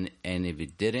 And if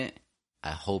it didn't,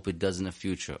 I hope it does in the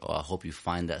future, or I hope you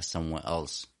find that somewhere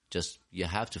else. Just, you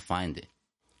have to find it.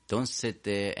 Don't sit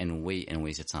there and wait and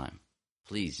waste your time.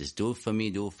 Please, just do it for me,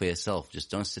 do it for yourself. Just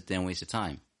don't sit there and waste your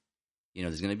time.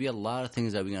 There's going to be a lot of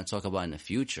things that we're going to talk about in the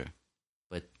future.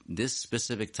 But this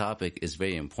specific topic is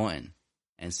very important.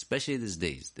 And especially these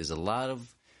days, there's a lot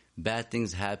of bad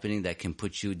things happening that can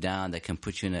put you down, that can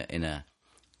put you in a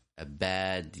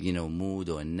bad, mood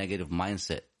or a negative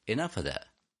mindset. Enough of that.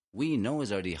 We know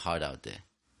it's already hard out there.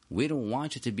 We don't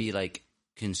want you to be like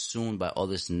consumed by all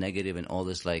this negative and all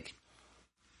this like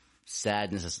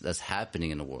sadness that's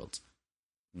happening in the world.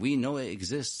 We know it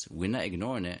exists. We're not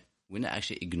ignoring it. We're not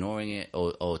actually ignoring it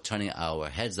or turning our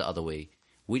heads the other way.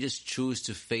 We just choose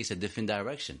to face a different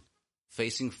direction,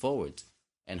 facing forward.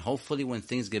 And hopefully when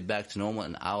things get back to normal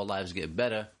and our lives get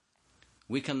better,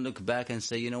 we can look back and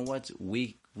say, you know what?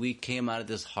 We came out of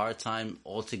this hard time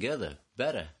altogether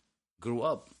better, grew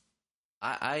up.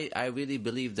 I really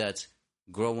believe that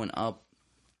growing up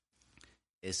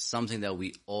is something that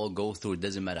we all go through. It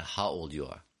doesn't matter how old you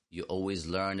are. You always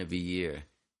learn every year.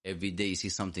 Every day you see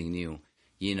something new,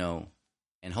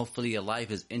 and hopefully your life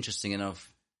is interesting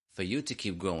enough for you to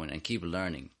keep growing and keep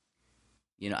learning.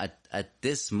 At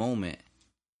this moment,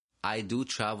 I do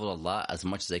travel a lot, as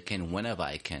much as I can, whenever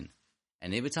I can.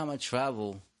 And every time I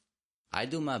travel, I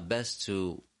do my best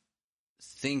to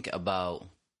think about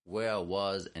where I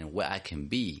was and where I can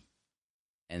be.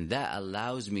 And that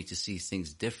allows me to see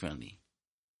things differently.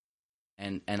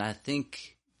 And I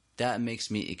think that makes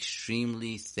me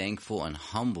extremely thankful and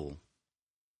humble.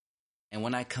 And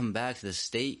when I come back to the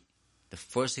state, the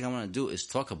first thing I want to do is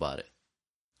talk about it.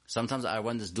 Sometimes I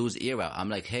run this dude's ear out. I'm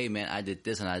like, hey man, I did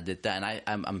this and I did that.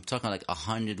 And I'm talking like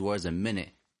 100 words a minute.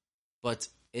 But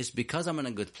it's because I'm in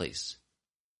a good place.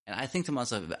 And I think to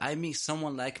myself, if I meet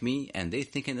someone like me and they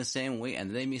think in the same way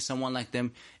and they meet someone like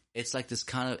them, it's like this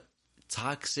kind of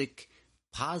toxic,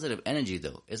 positive energy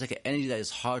though. It's like an energy that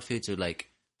is hard for you to like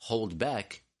hold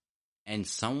back, and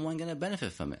someone gonna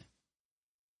benefit from it,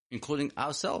 including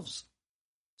ourselves.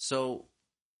 So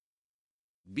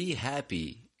be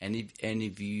happy, and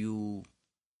if you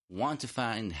want to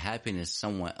find happiness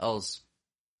somewhere else,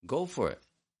 go for it.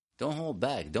 Don't hold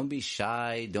back. Don't be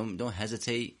shy. Don't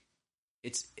hesitate.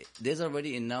 There's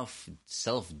already enough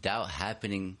self-doubt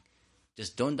happening.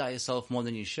 Just don't doubt yourself more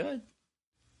than you should.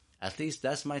 At least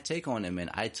that's my take on it, man.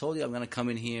 I told you I'm going to come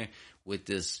in here with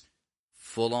this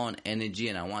full-on energy,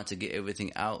 and I want to get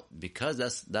everything out because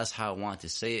that's how I want to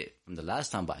say it from the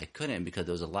last time, but I couldn't because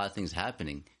there was a lot of things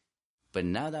happening. But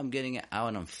now that I'm getting it out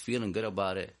and I'm feeling good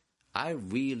about it, I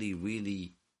really,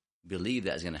 really believe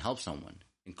that it's going to help someone,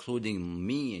 including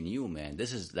me and you, man.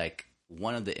 This is like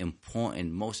one of the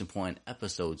most important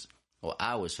episodes or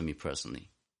hours for me personally.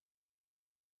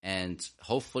 And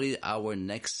hopefully our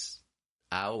next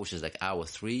hour, which is like hour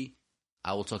 3,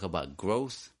 I will talk about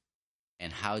growth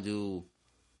and how to,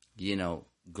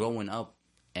 growing up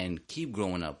and keep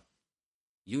growing up.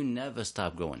 You never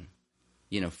stop growing.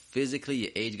 Physically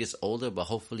your age gets older, but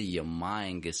hopefully your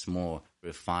mind gets more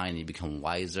refined, you become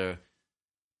wiser.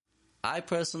 I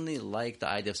personally like the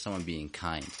idea of someone being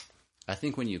kind. I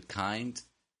think when you're kind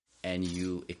and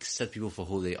you accept people for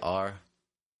who they are,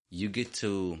 you get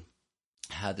to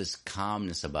have this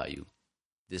calmness about you.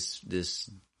 This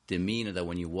demeanor that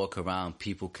when you walk around,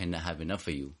 people cannot have enough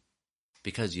of you.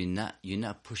 Because you're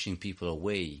not pushing people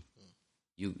away.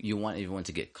 you want everyone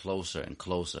to get closer and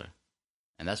closer.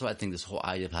 And that's why I think this whole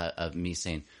idea of me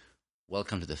saying,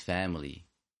 welcome to the family,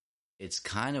 it's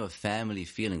kind of a family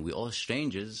feeling. We're all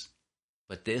strangers,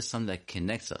 but there's something that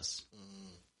connects us.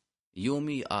 You and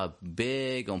me are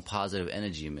big on positive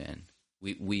energy, man.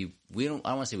 We don't, I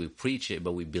don't want to say we preach it,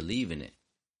 but we believe in it.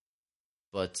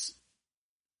 But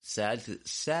sadly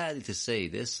to say,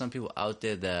 there's some people out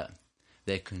there that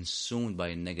they're consumed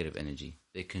by negative energy.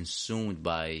 They're consumed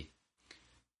by,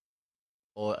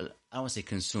 or I don't want to say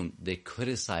consumed, they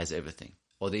criticize everything.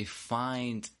 Or they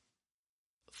find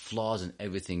flaws in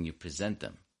everything you present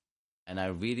them. And I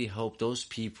really hope those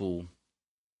people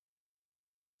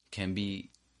can be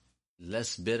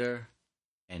less bitter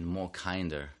and more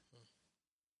kinder.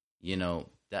 You know,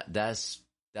 that's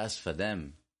for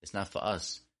them. It's not for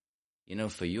us. You know,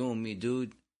 for you and me,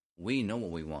 dude, we know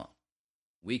what we want.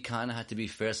 We kind of have to be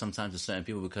fair sometimes to certain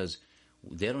people because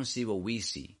they don't see what we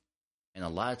see. And a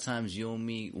lot of times you and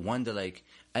me wonder, like,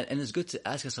 and it's good to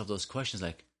ask yourself those questions,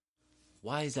 like,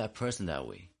 why is that person that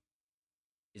way?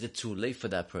 Is it too late for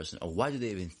that person? Or why do they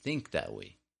even think that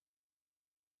way?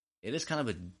 It is kind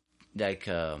of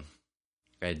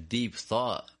a deep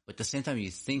thought, but at the same time, you're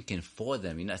thinking for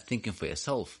them. You're not thinking for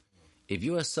yourself. If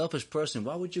you're a selfish person,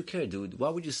 why would you care, dude? Why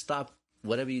would you stop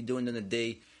whatever you're doing in the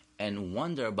day and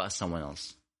wonder about someone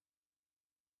else?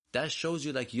 That shows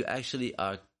you like you actually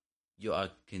are, you're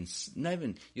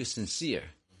sincere.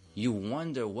 You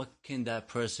wonder, what can that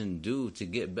person do to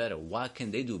get better? Why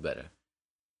can they do better?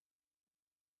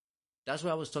 That's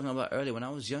what I was talking about earlier. When I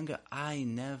was younger, I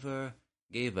never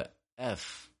gave a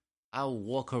F. I'll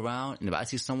walk around, and if I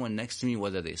see someone next to me,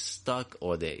 whether they're stuck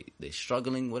or they're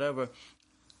struggling, whatever,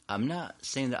 I'm not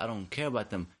saying that I don't care about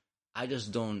them. I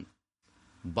just don't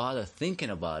bother thinking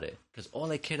about it because all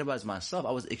I cared about is myself.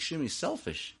 I was extremely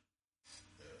selfish.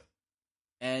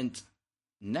 And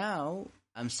now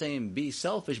I'm saying be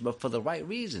selfish, but for the right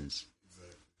reasons.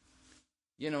 Exactly.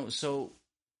 You know, so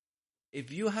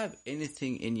if you have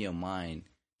anything in your mind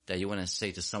that you want to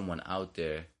say to someone out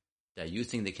there that you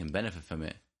think they can benefit from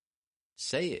it,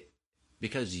 say it.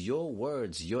 Because your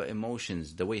words, your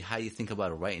emotions, the way how you think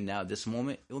about it right now, this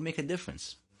moment, it will make a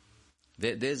difference.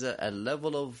 There's a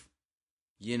level of,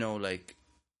 you know, like,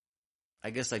 I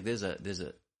guess like there's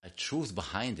a truth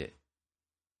behind it.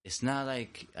 It's not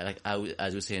like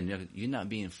as we say in New York, you're not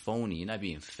being phony, you're not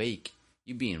being fake,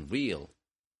 you're being real.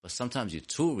 But sometimes you're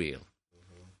too real.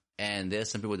 Mm-hmm. And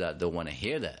there's some people that don't want to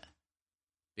hear that.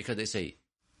 Because they say,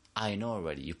 I know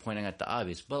already, you're pointing at the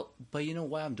obvious. But you know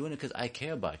why I'm doing it? Because I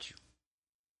care about you.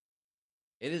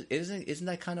 Isn't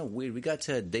that kind of weird? We got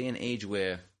to a day and age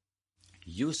where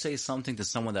you say something to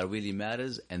someone that really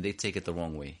matters and they take it the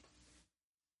wrong way.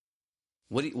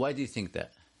 Why do you think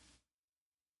that?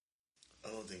 I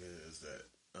don't think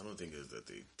it is that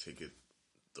they take it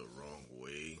the wrong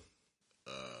way.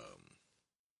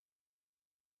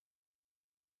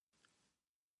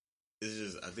 It's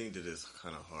just, I think that it's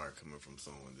kind of hard coming from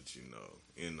someone that you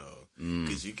know,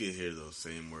 because you could hear those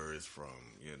same words from,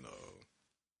 you know,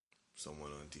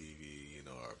 someone on TV, you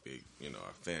know, our big, you know,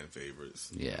 our fan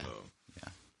favorites. Yeah.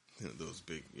 You know, those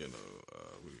big, you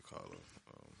know, what do you call them?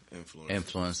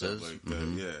 Influencers. Like that.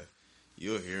 Mm-hmm. Yeah.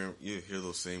 You'll hear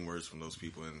those same words from those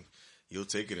people and you'll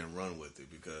take it and run with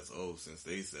it because, since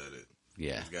they said it,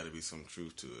 there's got to be some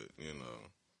truth to it, you know.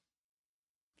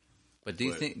 But do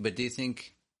you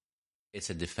think it's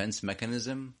a defense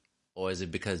mechanism, or is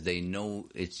it because they know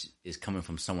it's coming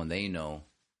from someone they know?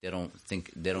 They don't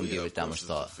give it that much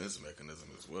thought. It's a defense mechanism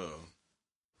as well,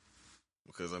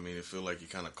 because I mean, it feel like you're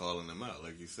kind of calling them out,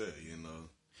 like you said, you know.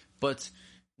 But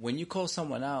when you call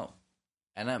someone out,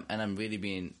 and I'm really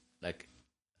being like,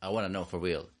 I want to know for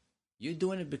real, you're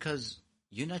doing it because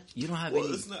you don't have any.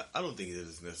 It's not. I don't think it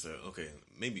is necessarily. Okay,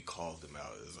 maybe call them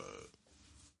out is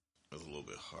a little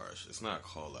bit harsh. It's not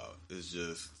call out. It's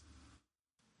just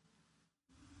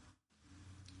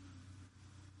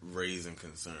raising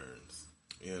concerns,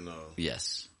 you know.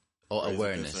 Yes. Or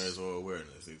awareness. Concerns or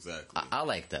awareness, exactly. I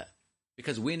like that.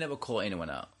 Because we never call anyone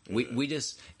out. Yeah. We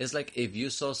just, it's like if you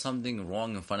saw something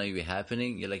wrong in front of you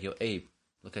happening, you're like, yo, hey,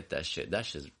 look at that shit. That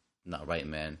shit's not right,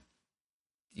 man.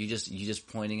 You just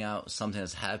pointing out something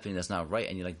that's happening that's not right,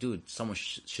 and you're like, dude, someone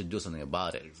should do something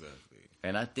about it. Exactly.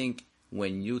 And I think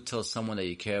when you tell someone that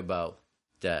you care about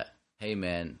that, hey,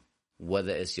 man,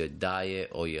 whether it's your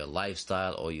diet or your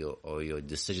lifestyle or your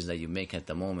decisions that you make at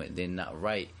the moment, they're not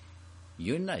right,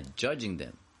 you're not judging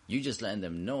them. You're just letting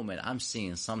them know, man, I'm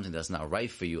seeing something that's not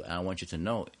right for you, and I want you to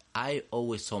know. I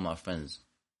always told my friends,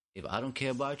 if I don't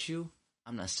care about you,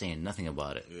 I'm not saying nothing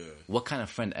about it. Yeah. What kind of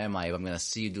friend am I if I'm going to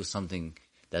see you do something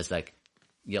that's like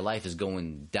your life is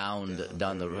going down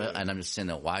the road, and I'm just sitting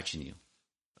there watching you.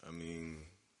 I mean,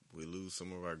 we lose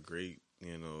some of our great,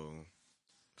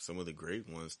 some of the great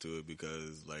ones to it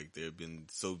because, like, they've been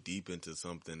so deep into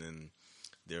something and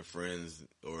their friends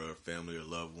or family or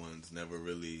loved ones never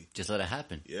really just let it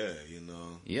happen. Yeah,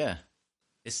 Yeah.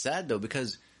 It's sad, though,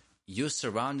 because you're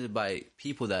surrounded by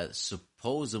people that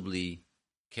supposedly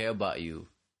care about you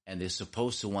and they're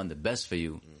supposed to want the best for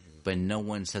you, but no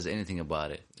one says anything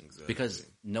about it. Exactly. Because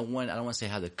no one, I don't want to say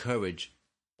have the courage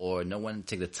or no one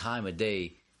take the time of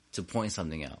day to point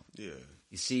something out. Yeah.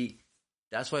 You see,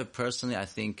 that's why personally I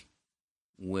think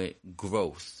with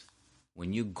growth,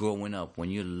 when you're growing up, when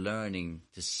you're learning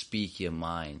to speak your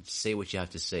mind, say what you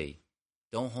have to say,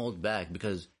 don't hold back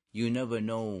because you never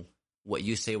know what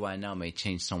you say right now may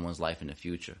change someone's life in the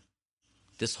future.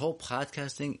 This whole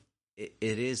podcasting, it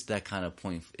is that kind of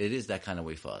point. It is that kind of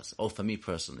way for us. Oh, for me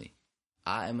personally,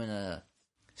 I am in a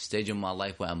stage of my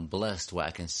life where I'm blessed, where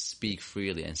I can speak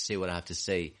freely and say what I have to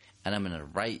say. And I'm in a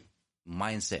right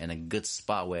mindset and a good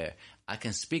spot where I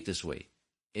can speak this way.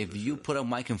 If you put a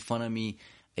mic in front of me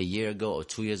a year ago or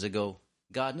 2 years ago,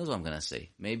 God knows what I'm going to say.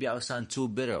 Maybe I was sound too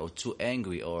bitter or too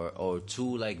angry or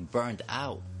too burned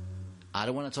out. I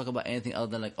don't want to talk about anything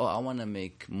other than I want to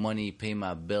make money, pay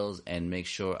my bills, and make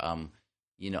sure I'm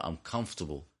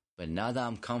comfortable. But now that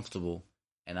I'm comfortable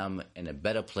and I'm in a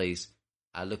better place,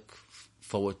 I look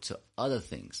forward to other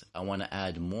things. I want to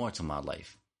add more to my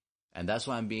life. And that's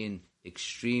why I'm being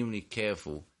extremely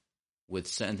careful with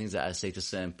certain things that I say to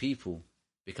certain people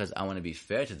because I want to be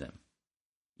fair to them.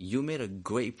 You made a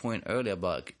great point earlier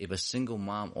about if a single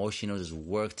mom, all she knows is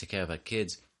work, take care of her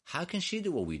kids, how can she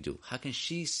do what we do? How can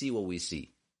she see what we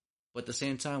see? But at the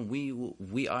same time,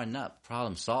 we are not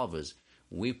problem solvers.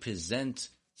 We present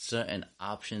certain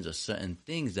options or certain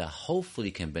things that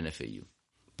hopefully can benefit you.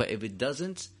 But if it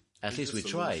doesn't, at least we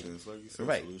tried. Like you said,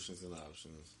 right. Solutions and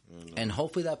options. And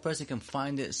hopefully that person can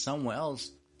find it somewhere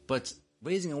else. But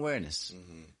raising awareness.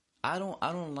 Mm-hmm. I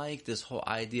don't like this whole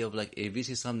idea of if you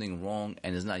see something wrong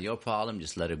and it's not your problem,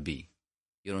 just let it be.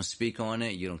 You don't speak on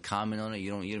it. You don't comment on it.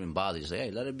 You don't even bother. Just say, hey,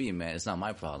 let it be, man. It's not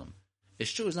my problem.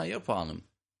 It's true. It's not your problem.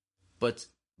 But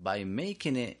by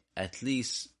making it at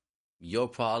least your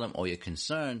problem or your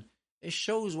concern, it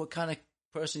shows what kind of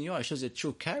person you are. It shows your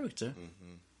true character.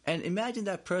 Mm-hmm. And imagine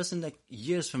that person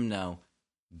years from now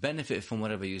benefit from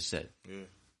whatever you said. Yeah.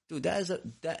 Dude,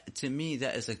 that to me,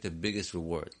 that is the biggest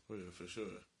reward. Oh, yeah, for sure.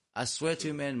 I swear to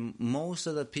you, man, most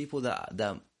of the people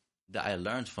that I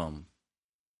learned from,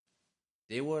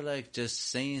 they were just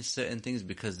saying certain things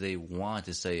because they wanted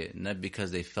to say it, not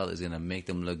because they felt it was going to make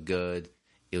them look good,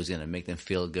 it was going to make them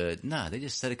feel good. Nah, they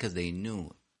just said it because they knew,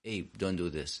 hey, don't do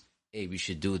this. Hey, we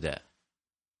should do that.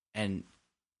 And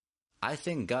I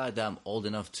thank God that I'm old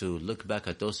enough to look back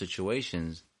at those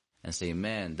situations and say,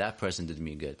 man, that person did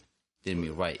me good, did me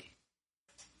right.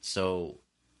 So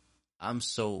I'm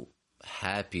so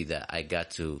happy that I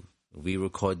got to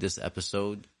re-record this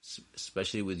episode,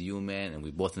 especially with you, man, and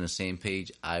we're both on the same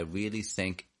page. I really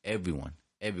thank everyone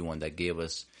that gave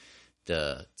us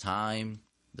the time,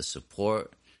 the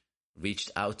support, reached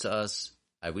out to us.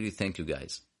 I really thank you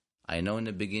guys. I know in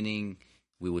the beginning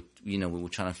we were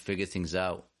trying to figure things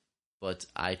out, but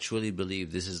I truly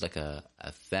believe this is a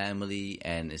family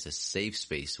and it's a safe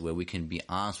space where we can be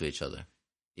honest with each other.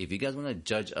 If you guys want to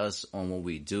judge us on what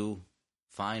we do,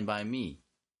 fine by me.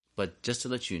 But just to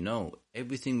let you know,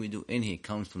 everything we do in here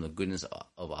comes from the goodness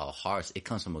of our hearts. It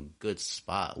comes from a good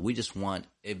spot. We just want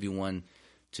everyone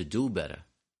to do better.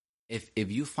 If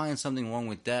you find something wrong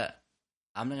with that,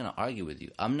 I'm not going to argue with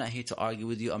you. I'm not here to argue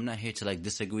with you. I'm not here to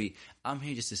disagree. I'm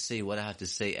here just to say what I have to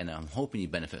say, and I'm hoping you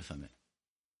benefit from it.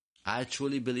 I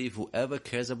truly believe whoever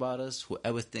cares about us,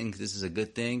 whoever thinks this is a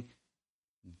good thing,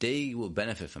 they will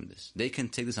benefit from this. They can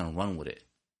take this and run with it.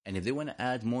 And if they want to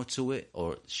add more to it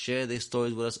or share their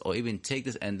stories with us or even take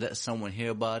this and let someone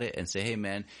hear about it and say, hey,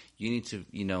 man, you need to,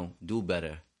 do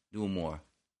better, do more.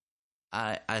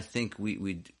 I think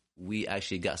we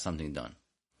actually got something done.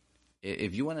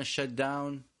 If you want to shut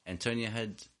down and turn your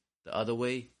head the other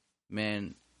way,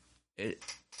 man,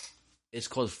 it's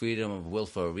called freedom of will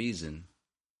for a reason.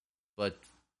 But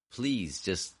please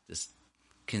just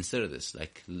consider this.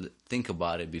 Think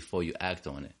about it before you act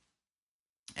on it.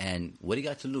 And what do you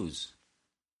got to lose?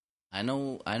 I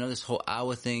know this whole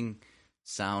hour thing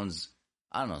sounds,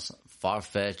 I don't know,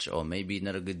 far-fetched or maybe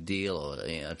not a good deal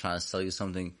or trying to sell you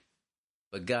something.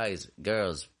 But guys,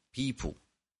 girls, people,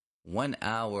 1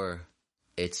 hour,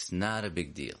 it's not a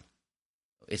big deal.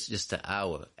 It's just an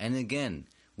hour. And again,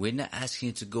 we're not asking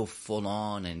you to go full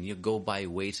on and you go buy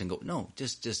weights and go. No,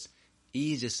 just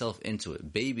ease yourself into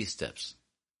it. Baby steps.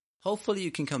 hopefully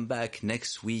you can come back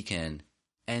next weekend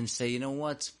and say, you know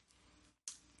what?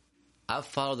 I've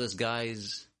followed this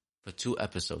guys for 2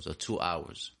 episodes or 2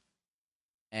 hours,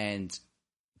 and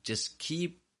just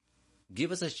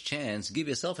give us a chance, give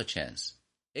yourself a chance.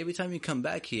 Every time you come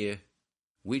back here,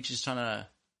 we're just trying to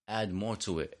add more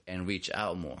to it and reach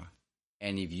out more.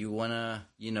 And if you want to,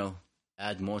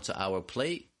 add more to our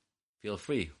plate, feel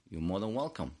free. You're more than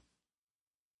welcome.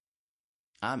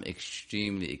 I'm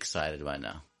extremely excited right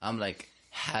now. I'm like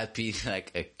happy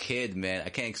like a kid, man. I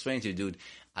can't explain to you, dude.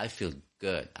 I feel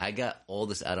good. I got all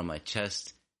this out of my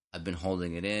chest. I've been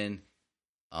holding it in.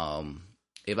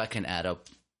 If I can add up,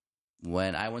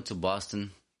 when I went to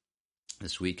Boston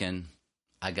this weekend,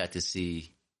 I got to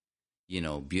see,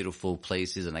 beautiful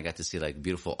places, and I got to see like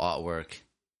beautiful artwork.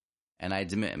 And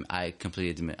I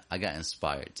completely admit, I got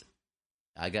inspired.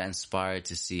 I got inspired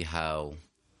to see how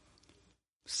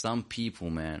some people,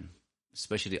 man,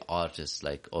 especially artists,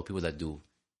 or people that do,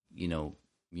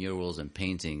 murals and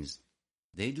paintings,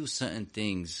 they do certain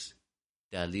things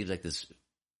that leave like this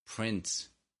print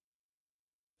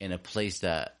in a place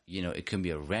that, it can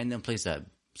be a random place that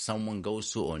someone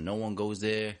goes to or no one goes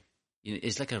there.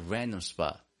 It's like a random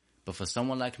spot. But for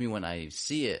someone like me, when I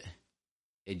see it,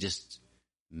 it just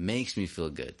makes me feel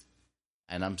good.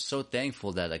 And I'm so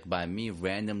thankful that by me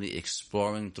randomly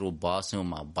exploring through Boston on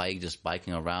my bike, just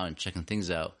biking around and checking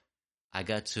things out, I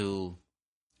got to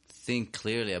think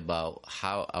clearly about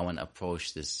how I want to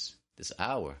approach this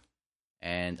hour.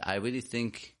 And I really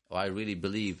think, or I really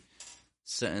believe,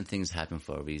 certain things happen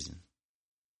for a reason.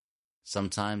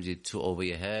 Sometimes you're too over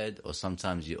your head, or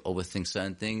sometimes you overthink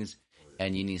certain things,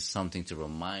 and you need something to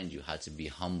remind you how to be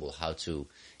humble, how to,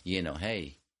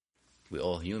 hey, we're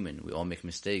all human. We all make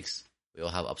mistakes. We all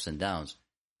have ups and downs.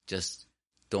 Just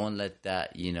don't let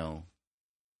that,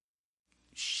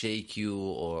 shake you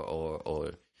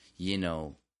or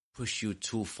push you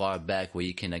too far back where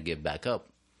you cannot get back up.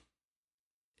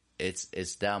 It's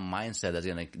that mindset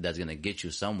that's gonna get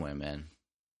you somewhere, man.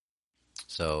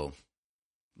 So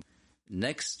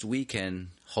next weekend,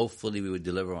 hopefully we will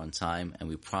deliver on time, and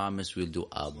we promise we'll do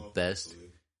our best.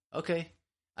 Okay.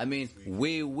 I mean,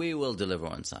 we will deliver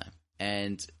on time.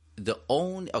 And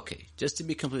just to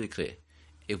be completely clear,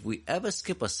 if we ever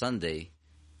skip a Sunday,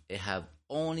 the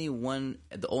only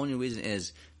reason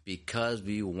is because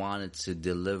we wanted to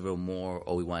deliver more,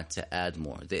 or we want to add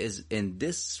more. There is, in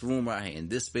this room right here, in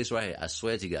this space right here, I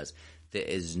swear to you guys, there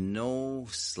is no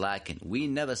slacking. We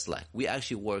never slack. We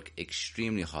actually work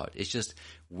extremely hard. It's just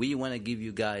we want to give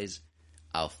you guys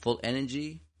our full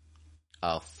energy,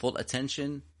 our full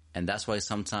attention, and that's why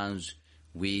sometimes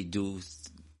we do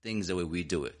things the way we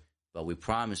do it. But we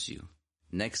promise you,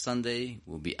 next Sunday,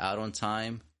 we'll be out on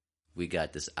time. We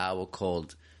got this hour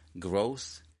called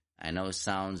Growth. I know it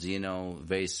sounds,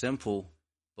 very simple,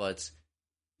 but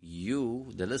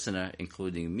you, the listener,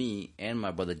 including me and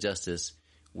my brother Justice,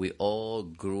 we all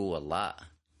grew a lot,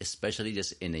 especially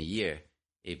just in a year.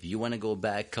 If you want to go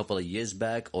back a couple of years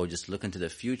back or just look into the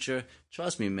future,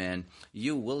 trust me, man,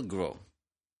 you will grow.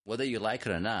 Whether you like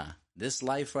it or not. This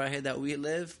life right here that we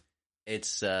live,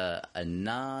 it's a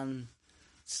non-stop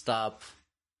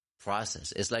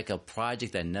process. It's like a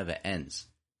project that never ends.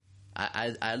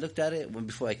 I looked at it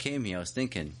before I came here. I was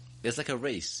thinking, it's like a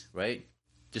race, right?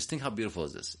 Just think how beautiful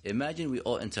is this. Imagine we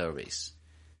all enter a race,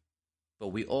 but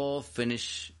we all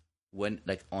finish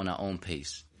on our own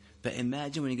pace. But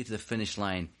imagine when you get to the finish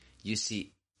line, you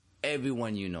see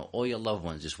everyone all your loved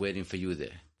ones just waiting for you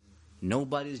there.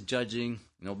 Nobody's judging,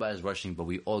 nobody's rushing, but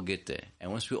we all get there.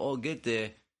 And once we all get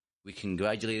there, we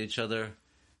congratulate each other,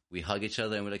 we hug each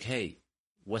other, and we're like, hey,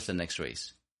 what's the next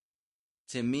race?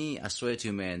 To me, I swear to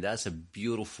you, man, that's a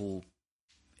beautiful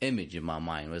image in my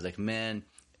mind. Where it's like, man,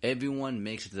 everyone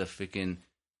makes it to the freaking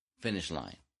finish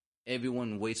line.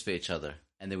 Everyone waits for each other,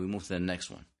 and then we move to the next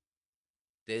one.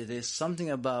 There's something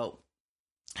about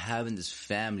having this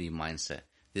family mindset.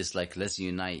 This let's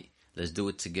unite, let's do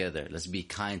it together, let's be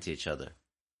kind to each other.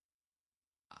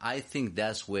 I think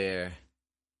that's where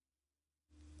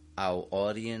our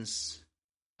audience,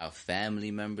 our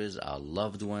family members, our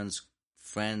loved ones,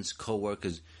 friends,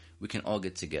 co-workers, we can all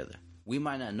get together. We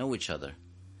might not know each other,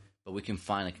 but we can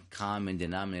find a common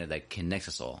denominator that connects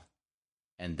us all.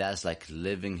 And that's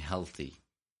living healthy,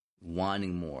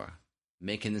 wanting more,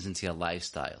 making this into a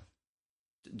lifestyle.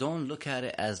 Don't look at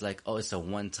it as it's a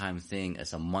one-time thing,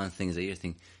 it's a month thing, it's a year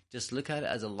thing. Just look at it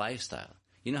as a lifestyle.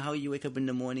 You know how you wake up in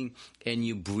the morning and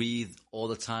you breathe all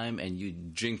the time and you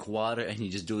drink water and you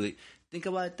just do it? Think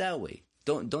about it that way.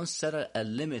 Don't set a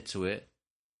limit to it.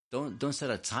 Don't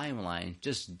set a timeline.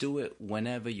 Just do it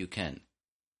whenever you can.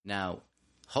 Now,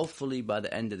 hopefully by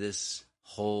the end of this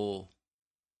whole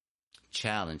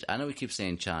challenge. I know we keep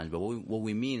saying challenge, but what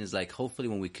we mean is like hopefully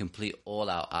when we complete all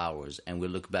our hours and we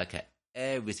look back at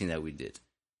everything that we did,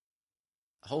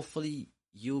 hopefully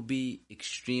you'll be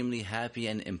extremely happy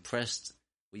and impressed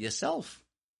with yourself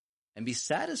and be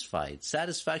satisfied.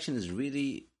 Satisfaction is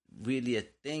really, really a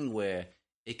thing where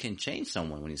it can change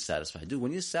someone when you're satisfied. Dude,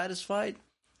 when you're satisfied,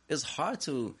 it's hard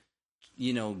to,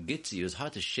 get to you. It's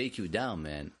hard to shake you down,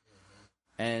 man.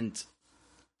 And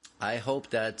I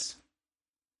hope that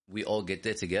we all get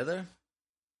there together,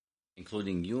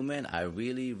 including you, man. I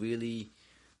really, really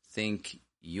think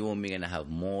you and me are going to have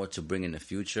more to bring in the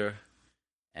future.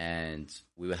 And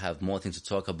we will have more things to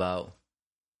talk about.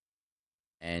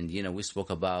 And, we spoke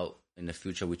about in the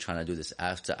future, we're trying to do this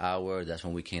after hour. That's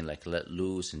when we can like let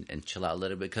loose and chill out a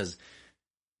little bit. Because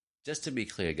just to be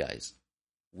clear, guys,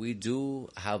 we do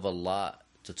have a lot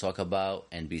to talk about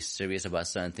and be serious about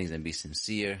certain things and be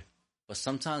sincere. But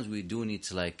sometimes we do need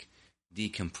to like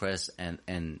decompress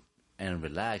and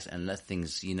relax and let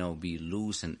things, be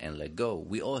loose and let go.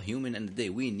 We all human in the day.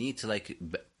 We need to like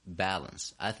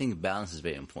balance. I think balance is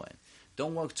very important.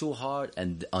 Don't work too hard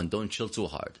and don't chill too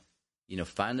hard.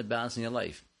 Find the balance in your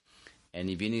life. And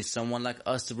if you need someone like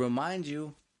us to remind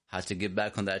you how to get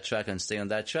back on that track and stay on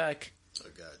that track,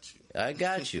 I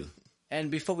got you.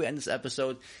 And before we end this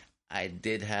episode, I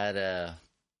did had a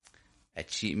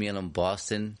cheat meal in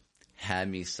Boston. Had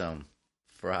me some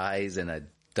fries and a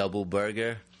double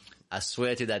burger. I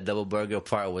swear to you, that double burger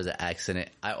part was an accident.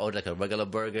 I ordered like a regular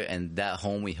burger, and that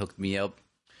homie hooked me up.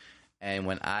 And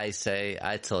when I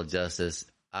tell Justice,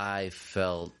 I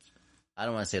felt, I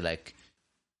don't want to say like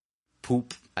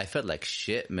poop. I felt like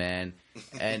shit, man.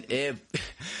 And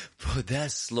bro,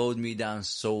 that slowed me down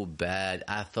so bad.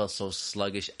 I felt so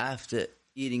sluggish. After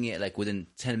eating it, like within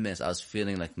 10 minutes, I was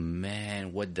feeling like,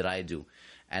 man, what did I do?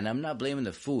 And I'm not blaming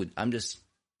the food.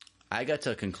 I got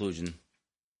to a conclusion,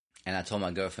 and I told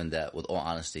my girlfriend that with all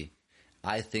honesty,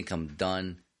 I think I'm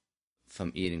done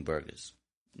from eating burgers.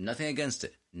 Nothing against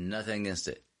it.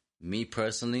 Me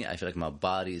personally, I feel like my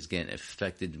body is getting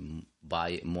affected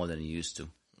by it more than it used to.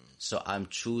 So I'm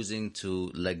choosing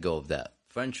to let go of that.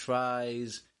 French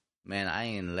fries, man, I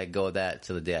ain't let go of that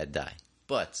till the day I die.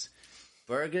 But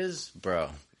burgers, bro,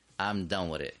 I'm done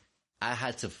with it. I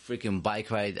had to freaking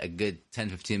bike ride a good 10,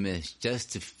 15 minutes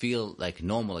just to feel like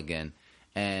normal again.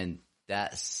 And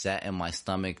that sat in my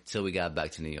stomach till we got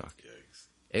back to New York.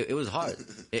 It was hard.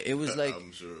 It was like,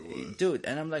 I'm sure it was. Dude,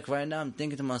 and I'm like, right now I'm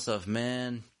thinking to myself,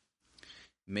 man,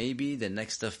 maybe the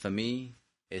next step for me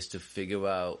is to figure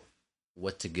out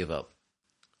what to give up.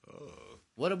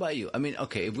 What about you? I mean,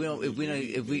 okay,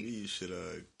 maybe you should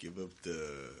give up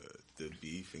the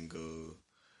beef and go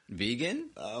vegan.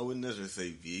 I wouldn't necessarily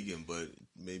say vegan, but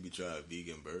maybe try a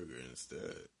vegan burger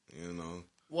instead.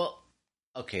 Well,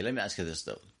 okay, let me ask you this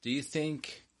though: do you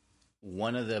think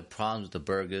one of the problems with the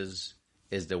burgers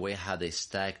is the way how they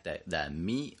stack that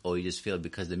meat, or you just feel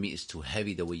because the meat is too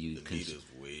heavy the way you the meat is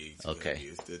way too heavy.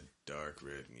 It's the dark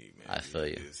red meat, man. I feel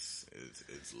you.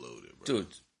 It's loaded, bro. Dude,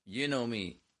 you know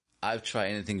me. I've tried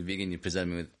anything vegan you present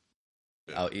me with.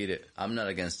 Yeah. I'll eat it. I'm not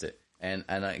against it. And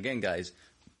again, guys,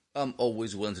 I'm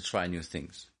always willing to try new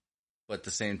things. But at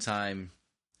the same time,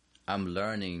 I'm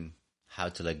learning how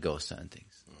to let go of certain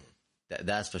things.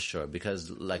 That's for sure. Because,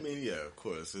 like... I mean, yeah, of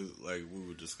course. It's like, we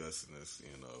were discussing this,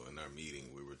 in our meeting.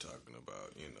 We were talking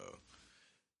about,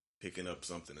 picking up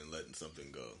something and letting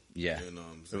something go. Yeah. You know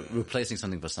what I'm saying? Replacing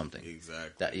something for something.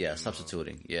 Exactly.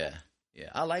 Substituting. Yeah.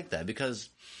 I like that because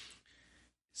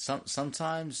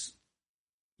sometimes,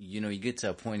 you get to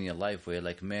a point in your life where you're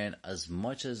like, man, as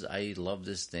much as I love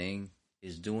this thing,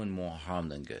 it's doing more harm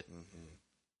than good. Mm-hmm.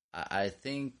 I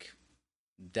think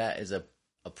that is a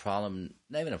problem,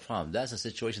 not even a problem. That's a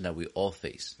situation that we all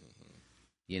face.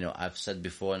 Mm-hmm. I've said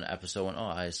before in the episode when,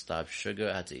 I stopped sugar,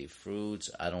 I had to eat fruits,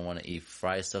 I don't want to eat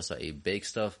fried stuff, so I eat baked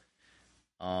stuff.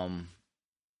 I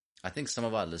think some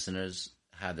of our listeners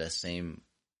have that same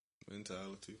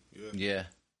mentality. Yeah.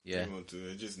 They want to.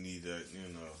 They just need that,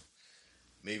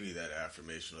 maybe that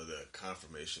affirmation or that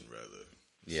confirmation, rather.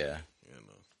 Yeah.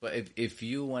 But if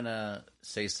you want to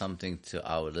say something to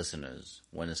our listeners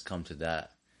when it's come to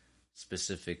that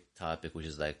specific topic, which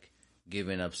is like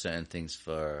giving up certain things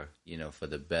for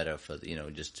the better,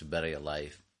 just to better your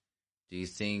life, do you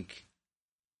think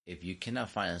if you cannot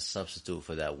find a substitute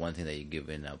for that one thing that you're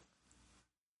giving up,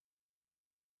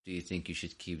 do you think you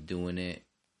should keep doing it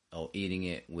or eating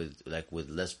it with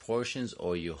less portions,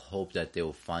 or you hope that they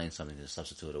will find something to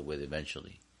substitute it with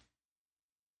eventually?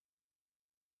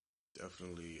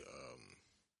 Definitely,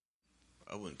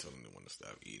 I wouldn't tell them they want to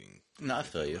stop eating. No, I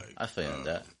feel you. I feel you on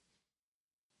that.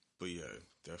 But yeah,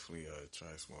 definitely try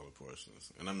smaller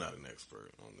portions. And I'm not an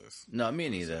expert on this. No, me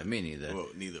neither. Me neither. Well,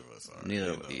 neither of us are.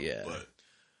 Neither, yeah. But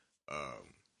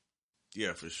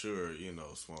yeah, for sure,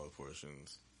 smaller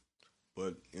portions.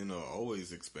 But,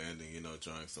 always expanding,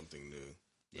 trying something new.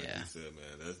 Like you said,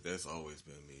 man, that's always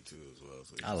been me too as well.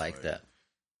 So I like that.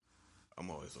 I'm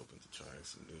always open to trying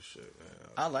some new shit, man.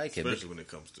 I like it. Especially when it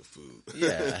comes to food.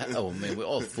 Yeah. Oh, man, we're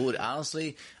all food.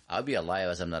 Honestly, I'll be a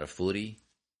liar if I'm not a foodie.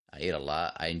 I eat a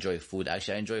lot. I enjoy food.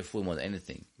 Actually, I enjoy food more than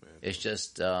anything. Man, it's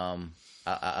just,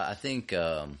 I think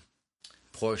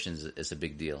portions is a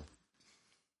big deal.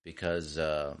 Because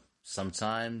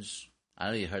sometimes, I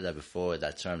know you heard that before,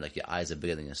 that term, like your eyes are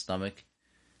bigger than your stomach.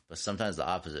 But sometimes the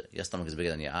opposite. Your stomach is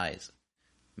bigger than your eyes.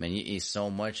 Man, you eat so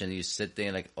much and you sit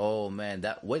there like, oh man,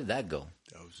 where did that go?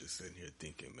 I was just sitting here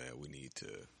thinking, man, we need to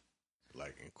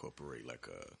like incorporate like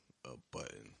a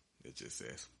button that just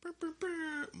says burr, burr,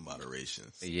 burr, moderation.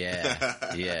 Yeah,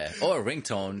 yeah. Or a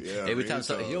ringtone. Yeah, every time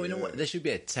you know what? There should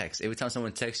be a text. Every time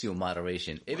someone texts you,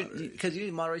 moderation. Because you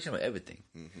need moderation with everything.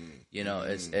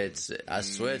 Mm-hmm. It's. I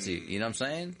swear to you. You know what I'm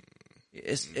saying?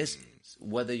 It's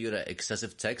whether you're an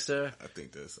excessive texter. I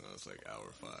think that sounds like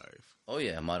hour 5. Oh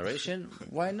yeah, moderation.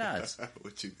 Why not?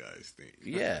 What you guys think?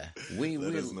 Yeah,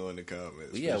 let us know in the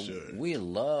comments. Yeah, for sure. We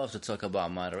love to talk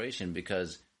about moderation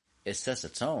because it sets a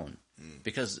tone.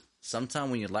 Because sometimes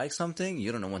when you like something,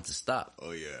 you don't know when to stop.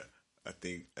 Oh yeah, I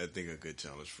think a good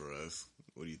challenge for us.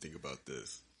 What do you think about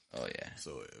this? Oh yeah.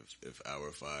 So if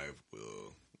hour 5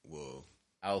 will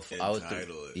Hour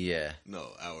entitle it. Yeah. No,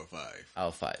 hour 5.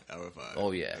 Hour 5. Hour 5.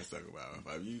 Oh yeah. Let's talk about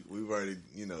hour 5. We've already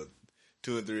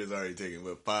 2 and 3 is already taken,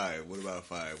 but 5. What about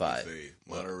 5? 5. We say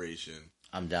moderation.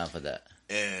 I'm down for that.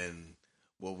 And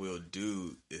what we'll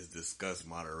do is discuss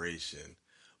moderation,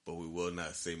 but we will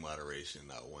not say moderation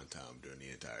not one time during the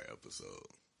entire episode.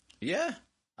 Yeah,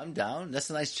 I'm down.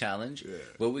 That's a nice challenge. Yeah.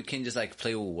 Where we can just like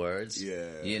play with words.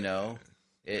 Yeah.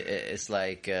 It's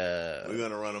like we're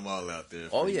gonna run them all out there.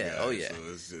 Oh yeah.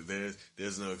 So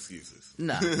there's no excuses.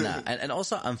 Nah. And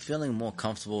also I'm feeling more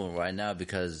comfortable right now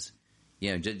because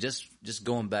just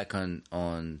going back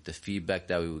on the feedback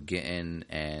that we were getting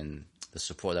and the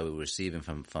support that we were receiving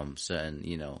from certain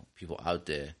people out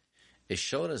there, it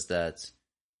showed us that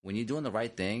when you're doing the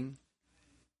right thing,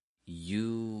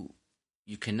 you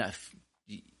cannot.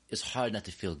 It's hard not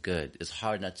to feel good. It's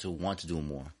hard not to want to do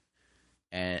more.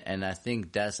 And I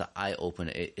think that's an eye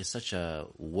opener. It's such a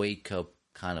wake up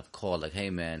kind of call. Like, hey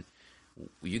man,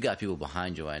 you got people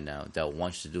behind you right now that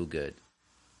want you to do good.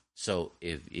 So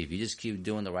if you just keep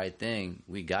doing the right thing,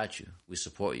 we got you. We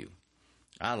support you.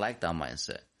 I like that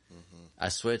mindset. Mm-hmm. I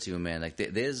swear to you, man. Like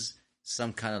there's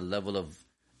some kind of level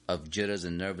of jitters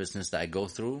and nervousness that I go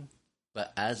through,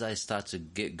 but as I start to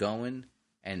get going,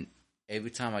 and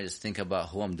every time I just think about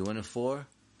who I'm doing it for,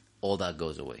 all that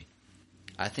goes away.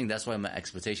 I think that's why my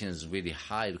expectation is really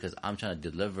high because I'm trying to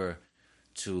deliver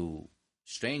to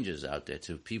strangers out there,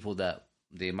 to people that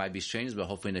they might be strangers, but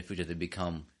hopefully in the future they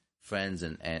become friends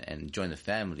and join the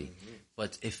family. Mm-hmm.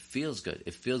 But it feels good.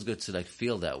 It feels good to like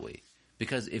feel that way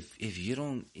because if you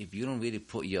don't really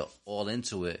put your all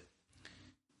into it,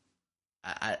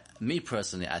 me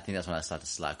personally, I think that's when I start to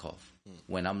slack off.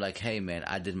 When I'm like, hey man,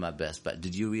 I did my best, but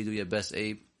did you really do your best,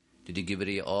 Abe? Did you give it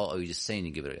your all, or are you just saying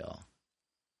you give it your all?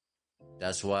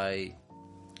 That's why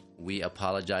we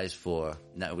apologize for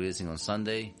not releasing on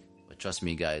Sunday, but trust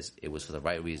me guys, it was for the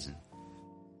right reason.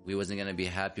 We wasn't going to be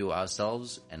happy with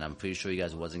ourselves, and I'm pretty sure you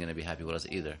guys wasn't going to be happy with us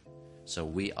either. So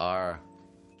we are,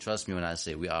 trust me when I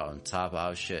say we are on top of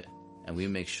our shit, and we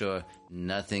make sure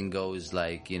nothing goes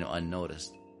like,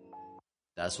 unnoticed.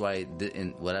 That's why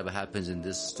whatever happens in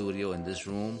this studio, in this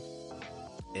room,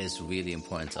 is really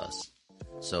important to us.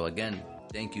 So again,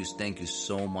 thank you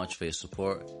so much for your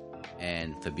support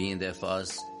and for being there for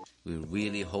us. We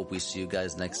really hope we see you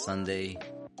guys next Sunday.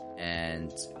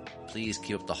 And please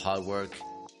keep up the hard work.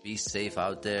 Be safe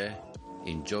out there.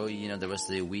 Enjoy, the rest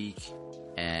of the week.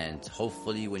 And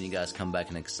hopefully when you guys come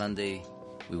back next Sunday,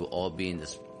 we will all be in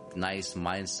this nice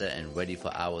mindset and ready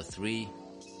for hour 3.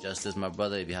 Justice, my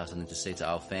brother, if you have something to say to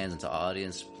our fans and to our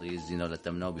audience, please, let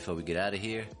them know before we get out of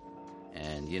here.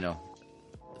 And, the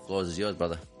floor is yours,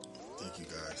 brother. Thank you,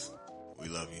 guys. We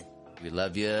love you. We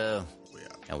love you. We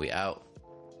out. And we out.